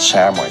salad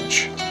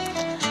sandwich.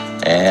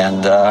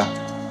 And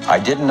I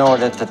didn't know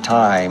it at the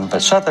time,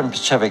 but Southern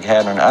Pacific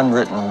had an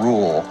unwritten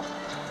rule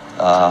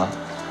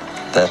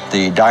that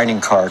the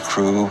dining car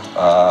crew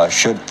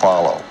should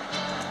follow.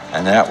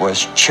 And that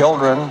was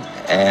children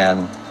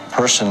and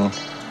person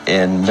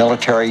in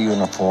military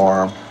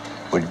uniform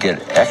would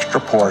get extra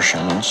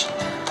portions,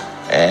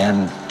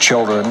 and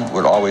children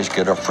would always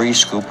get a free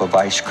scoop of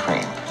ice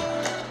cream.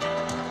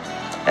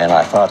 And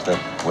I thought that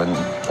when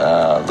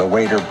the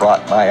waiter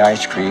brought my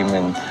ice cream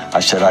and I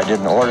said I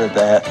didn't order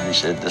that, and he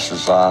said, this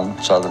is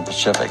on Southern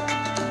Pacific.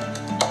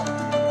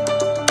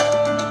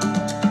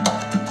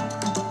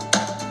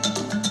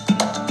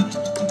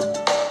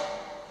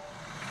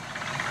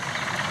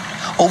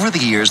 Over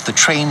the years, the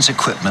train's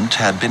equipment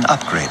had been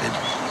upgraded.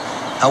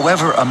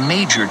 However, a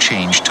major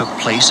change took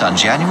place on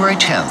January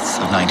 10th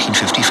of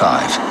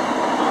 1955.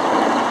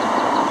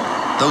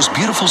 Those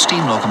beautiful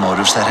steam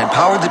locomotives that had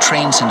powered the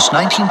train since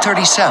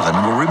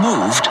 1937 were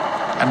removed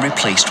and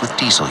replaced with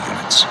diesel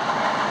units.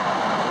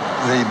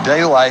 The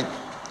Daylight,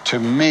 to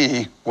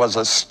me, was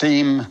a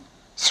steam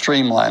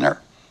streamliner.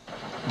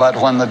 But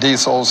when the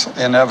diesels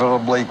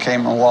inevitably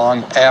came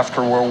along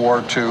after World War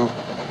II,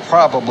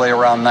 probably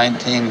around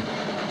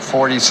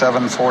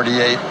 1947,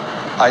 48,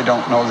 I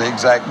don't know the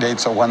exact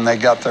dates of when they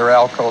got their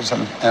Alcos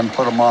and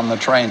put them on the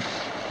train.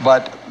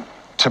 But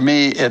to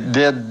me, it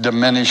did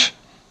diminish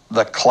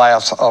the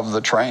class of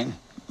the train.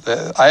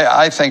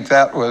 I think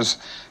that was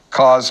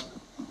caused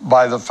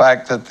by the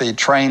fact that the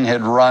train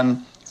had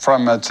run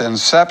from its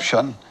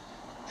inception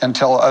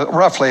until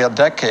roughly a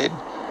decade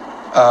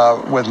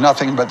with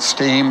nothing but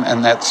steam,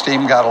 and that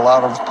steam got a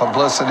lot of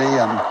publicity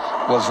and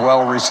was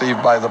well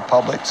received by the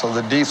public. So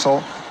the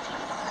diesel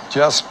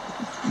just,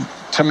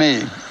 to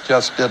me,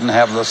 just didn't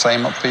have the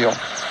same appeal.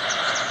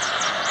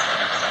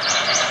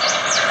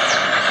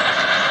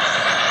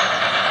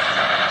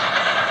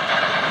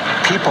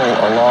 People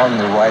along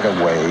the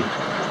right-of-way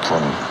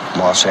from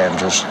Los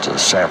Angeles to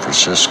San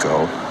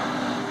Francisco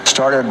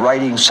started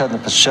riding Southern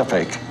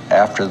Pacific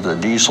after the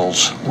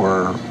diesels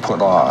were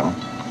put on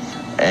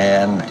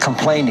and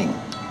complaining.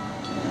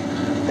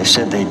 They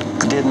said they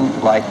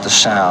didn't like the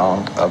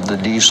sound of the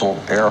diesel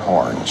air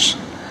horns.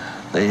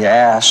 They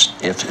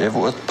asked if it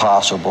was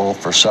possible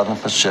for Southern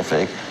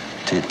Pacific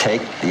to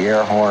take the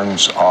air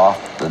horns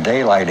off the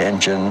Daylight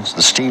engines,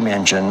 the steam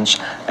engines,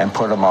 and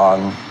put them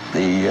on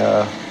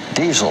the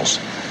diesels,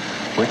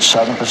 which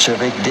Southern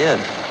Pacific did.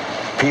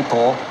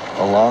 People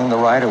along the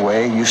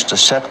right-of-way used to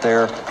set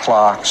their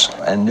clocks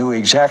and knew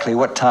exactly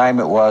what time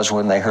it was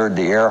when they heard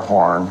the air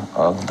horn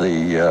of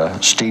the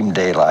steam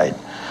Daylight.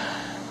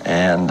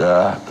 And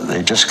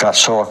they just got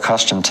so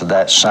accustomed to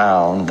that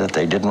sound that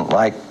they didn't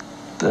like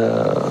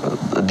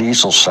the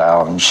diesel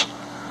sounds.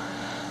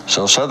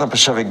 So Southern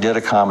Pacific did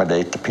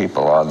accommodate the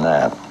people on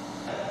that.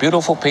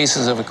 Beautiful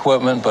pieces of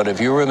equipment, but if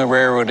you were in the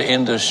railroad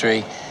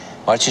industry,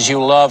 much as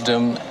you loved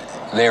them,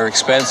 they're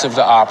expensive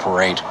to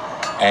operate.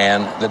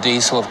 And the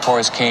diesel, of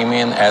course, came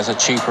in as a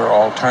cheaper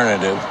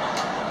alternative.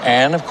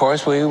 And, of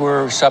course, we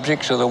were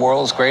subject to the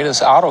world's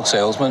greatest auto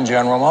salesman,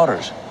 General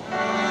Motors.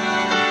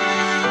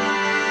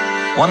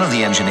 One of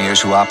the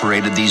engineers who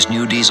operated these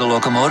new diesel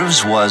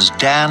locomotives was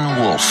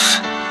Dan Wolfe.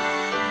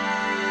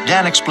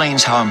 Dan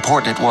explains how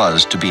important it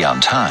was to be on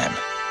time.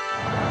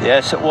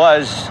 Yes, it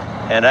was.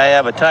 And I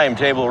have a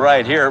timetable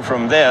right here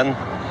from then.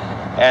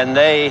 And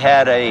they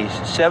had a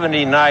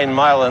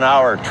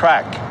 79-mile-an-hour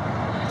track.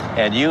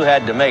 And you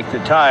had to make the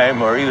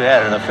time, or you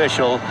had an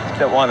official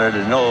that wanted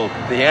to know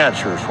the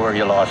answers where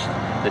you lost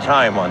the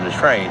time on the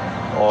train.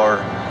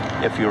 Or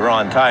if you were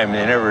on time,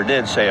 they never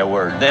did say a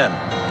word then.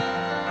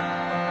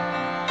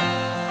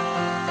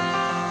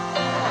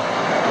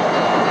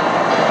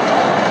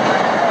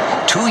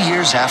 Two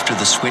years after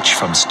the switch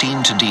from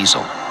steam to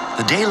diesel,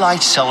 the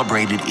Daylight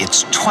celebrated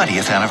its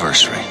 20th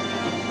anniversary.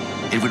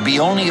 It would be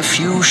only a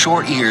few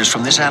short years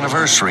from this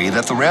anniversary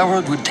that the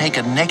railroad would take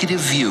a negative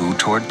view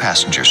toward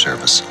passenger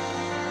service.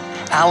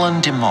 Alan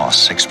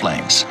DeMoss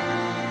explains.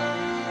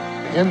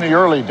 In the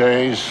early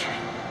days,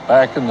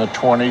 back in the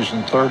 20s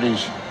and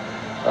 30s,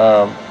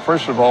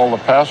 first of all,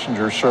 the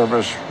passenger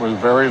service was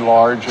very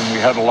large and we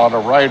had a lot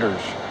of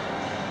riders.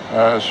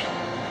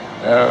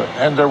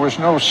 And there was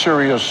no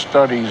serious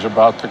studies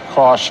about the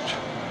cost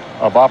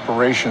of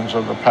operations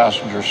of the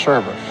passenger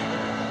service.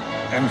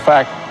 In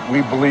fact,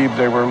 we believed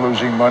they were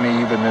losing money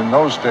even in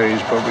those days,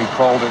 but we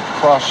called it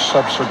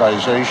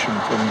cross-subsidization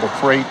from the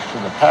freight to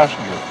the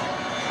passenger.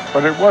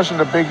 But it wasn't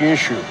a big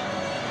issue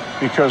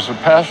because the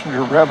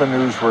passenger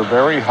revenues were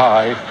very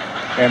high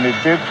and it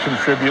did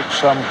contribute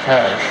some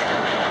cash.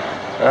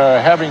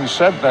 Having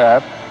said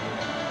that,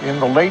 in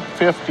the late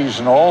 50s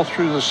and all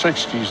through the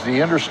 60s,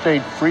 the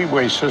interstate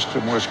freeway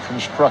system was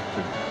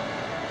constructed.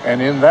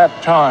 And in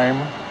that time,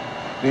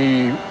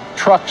 the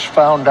trucks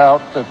found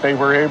out that they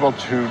were able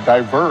to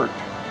divert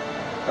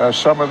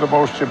some of the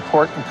most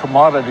important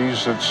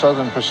commodities that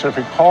Southern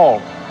Pacific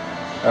hauled.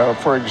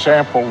 For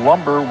example,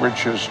 lumber,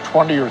 which is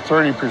 20 or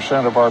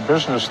 30% of our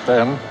business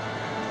then,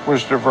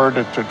 was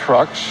diverted to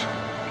trucks.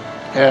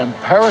 And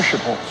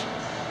perishables,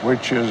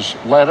 which is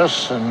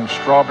lettuce and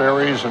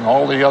strawberries and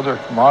all the other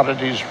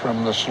commodities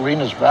from the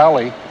Salinas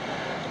Valley,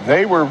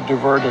 they were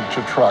diverted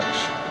to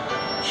trucks.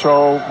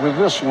 So with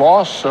this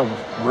loss of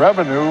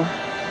revenue,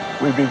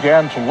 we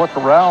began to look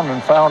around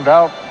and found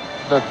out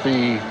that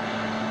the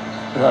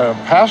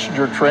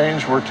passenger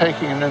trains were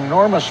taking an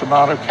enormous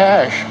amount of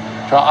cash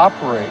to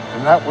operate,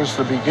 and that was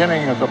the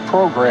beginning of the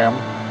program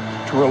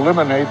to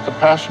eliminate the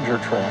passenger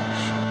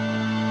trains.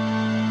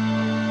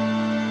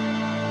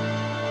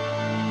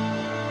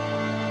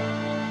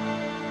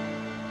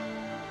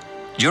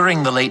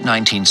 During the late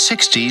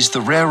 1960s,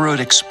 the railroad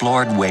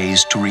explored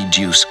ways to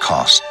reduce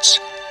costs.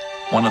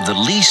 One of the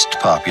least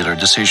popular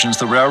decisions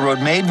the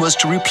railroad made was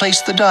to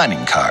replace the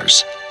dining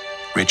cars.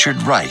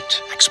 Richard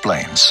Wright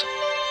explains.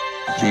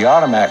 The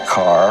automat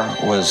car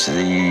was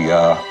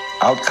the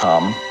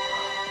outcome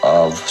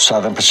of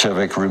Southern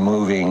Pacific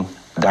removing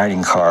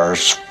dining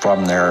cars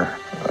from their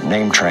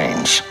name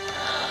trains.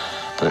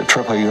 The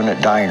triple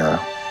unit diner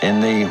in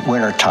the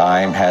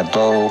wintertime had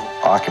low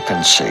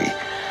occupancy,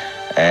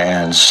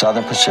 and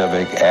Southern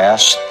Pacific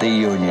asked the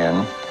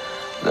union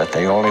that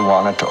they only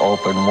wanted to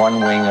open one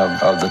wing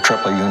of the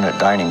triple unit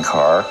dining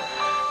car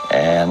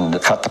and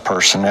cut the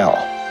personnel.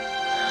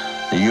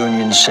 The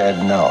union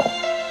said no,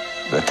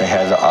 that they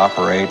had to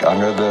operate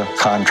under the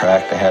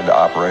contract, they had to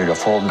operate a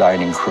full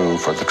dining crew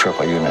for the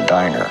triple unit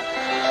diner.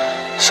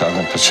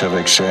 Southern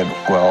Pacific said,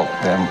 well,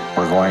 then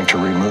we're going to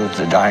remove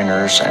the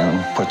diners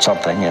and put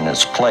something in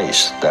its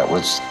place. That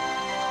was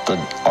the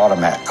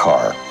automat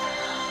car.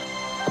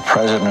 The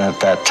president at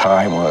that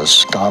time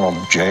was Donald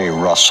J.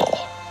 Russell.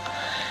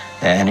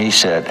 And he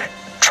said,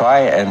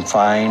 try and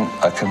find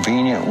a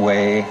convenient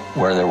way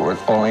where they would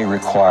only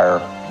require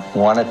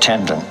one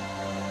attendant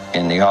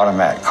in the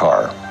automat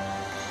car.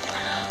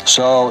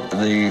 So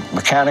the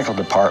mechanical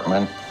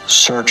department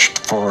searched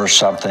for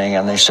something,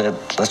 and they said,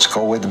 let's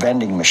go with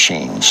vending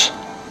machines.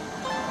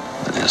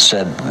 They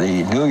said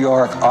the New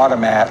York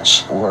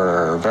automats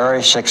were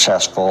very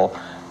successful,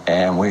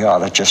 and we ought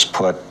to just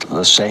put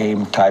the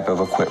same type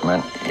of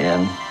equipment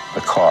in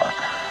the car.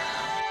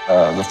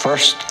 The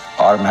first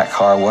automat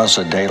car was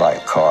a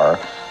daylight car.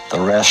 The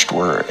rest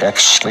were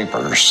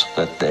ex-sleepers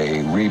that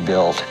they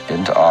rebuilt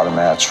into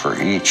automats for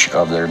each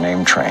of their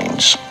name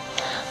trains.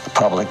 The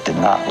public did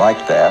not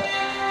like that,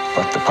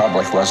 but the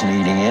public wasn't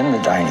eating in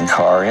the dining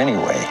car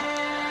anyway.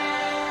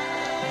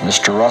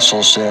 Mr.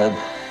 Russell said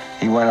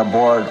he went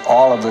aboard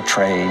all of the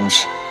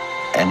trains,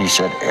 and he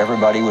said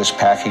everybody was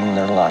packing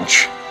their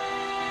lunch.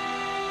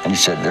 And he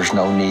said there's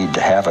no need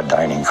to have a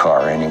dining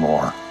car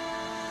anymore.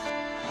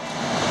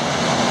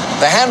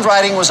 The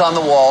handwriting was on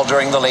the wall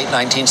during the late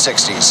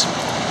 1960s.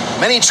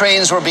 Many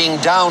trains were being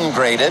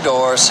downgraded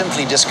or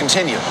simply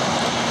discontinued.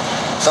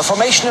 The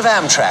formation of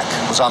Amtrak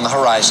was on the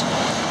horizon.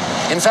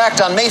 In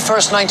fact, on May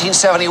 1st,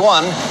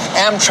 1971,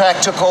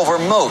 Amtrak took over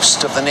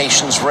most of the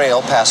nation's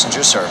rail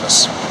passenger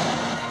service.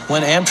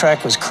 When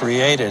Amtrak was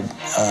created,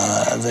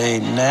 the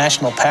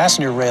national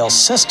passenger rail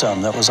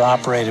system that was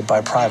operated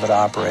by private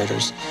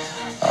operators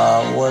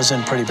was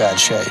in pretty bad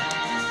shape.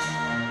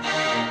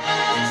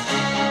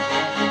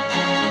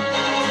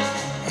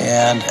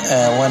 And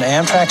when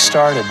Amtrak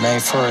started May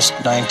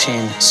 1st,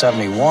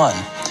 1971,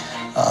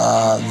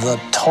 the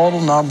total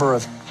number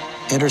of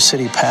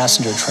intercity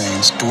passenger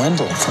trains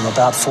dwindled from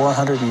about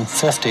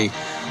 450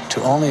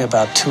 to only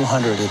about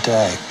 200 a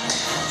day.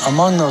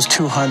 Among those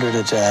 200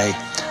 a day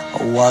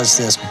was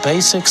this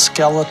basic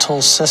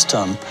skeletal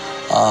system,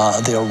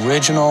 the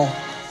original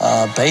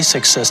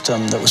basic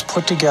system that was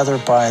put together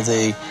by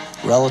the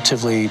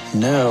relatively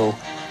new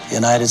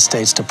United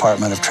States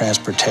Department of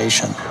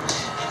Transportation.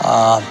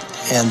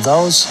 And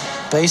those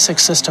basic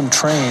system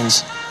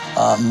trains,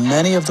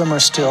 many of them are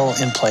still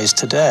in place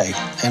today,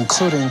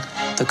 including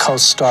the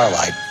Coast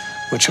Starlight,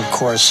 which of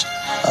course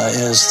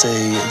is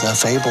the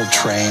fabled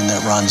train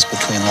that runs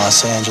between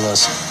Los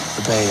Angeles,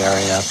 the Bay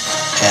Area,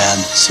 and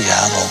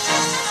Seattle.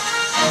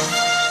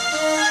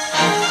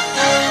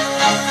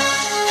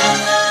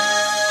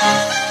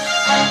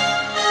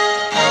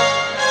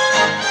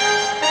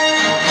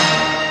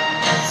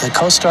 The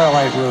Coast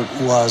Starlight route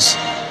was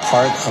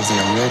part of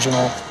the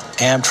original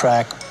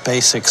Amtrak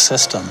basic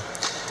system,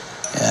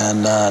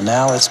 and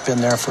now it's been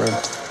there for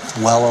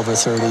well over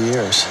 30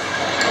 years.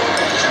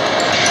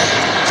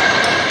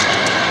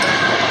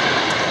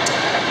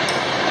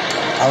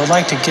 I would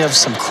like to give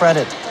some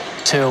credit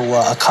to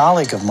a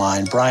colleague of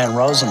mine, Brian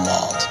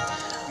Rosenwald,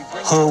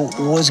 who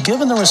was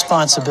given the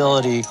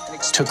responsibility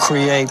to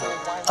create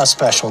a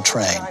special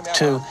train.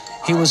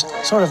 He was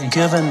sort of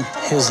given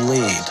his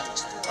lead,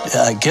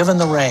 given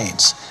the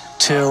reins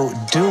to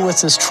do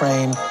with this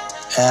train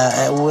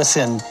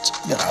within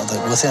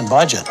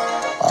budget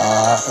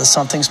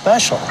something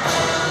special.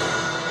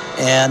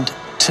 And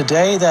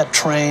today that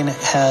train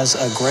has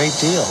a great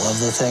deal of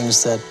the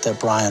things that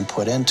Brian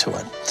put into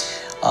it.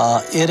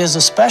 It is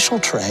a special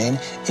train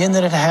in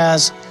that it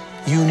has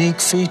unique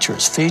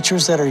features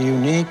that are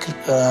unique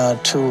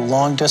to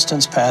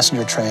long-distance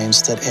passenger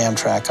trains that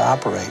Amtrak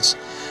operates.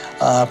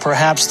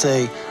 Perhaps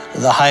the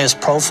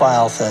highest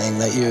profile thing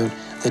that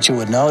you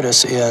would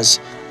notice is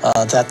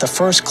that the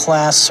first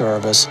class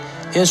service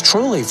is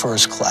truly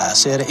first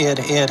class.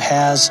 It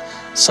has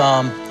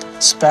some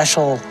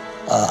special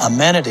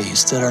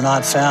amenities that are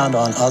not found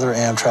on other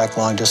Amtrak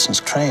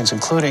long-distance trains,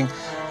 including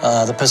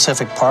the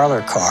Pacific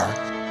Parlor car.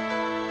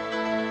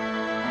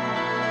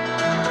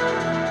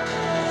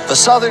 The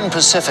Southern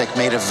Pacific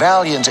made a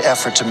valiant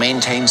effort to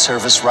maintain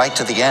service right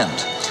to the end.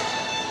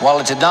 While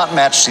it did not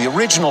match the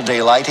original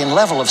Daylight in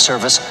level of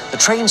service, the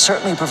train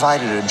certainly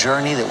provided a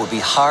journey that would be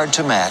hard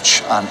to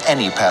match on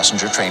any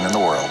passenger train in the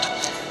world.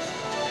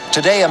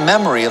 Today, a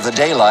memory of the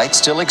daylight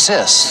still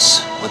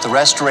exists with the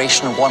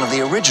restoration of one of the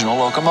original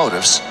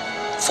locomotives,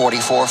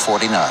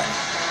 4449.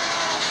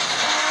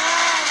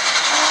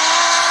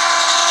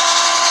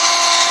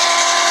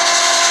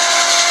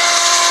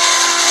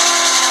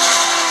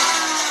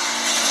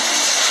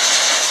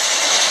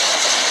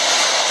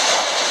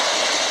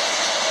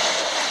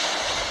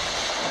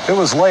 It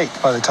was late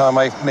by the time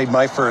I made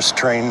my first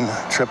train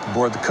trip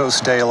aboard the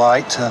Coast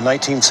Daylight,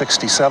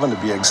 1967 to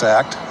be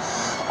exact.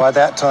 By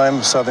that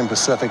time, Southern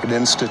Pacific had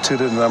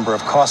instituted a number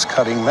of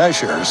cost-cutting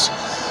measures.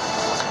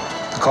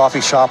 The coffee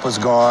shop was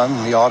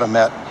gone, the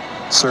automat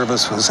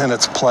service was in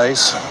its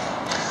place,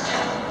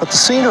 but the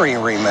scenery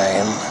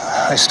remained.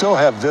 I still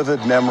have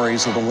vivid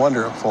memories of the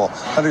wonderful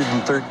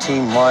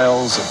 113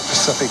 miles of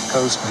Pacific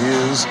Coast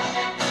views.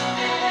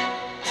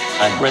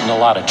 I'd ridden a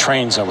lot of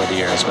trains over the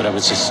years, but it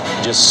was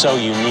just so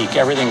unique.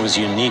 Everything was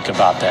unique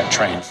about that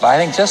train. I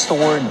think just the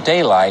word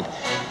daylight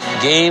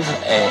gave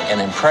an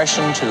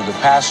impression to the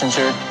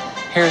passenger.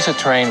 Here's a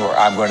train where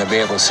I'm going to be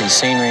able to see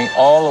scenery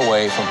all the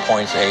way from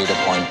point A to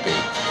point B.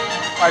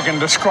 I can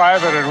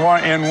describe it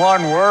in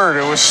one word.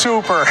 It was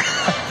super.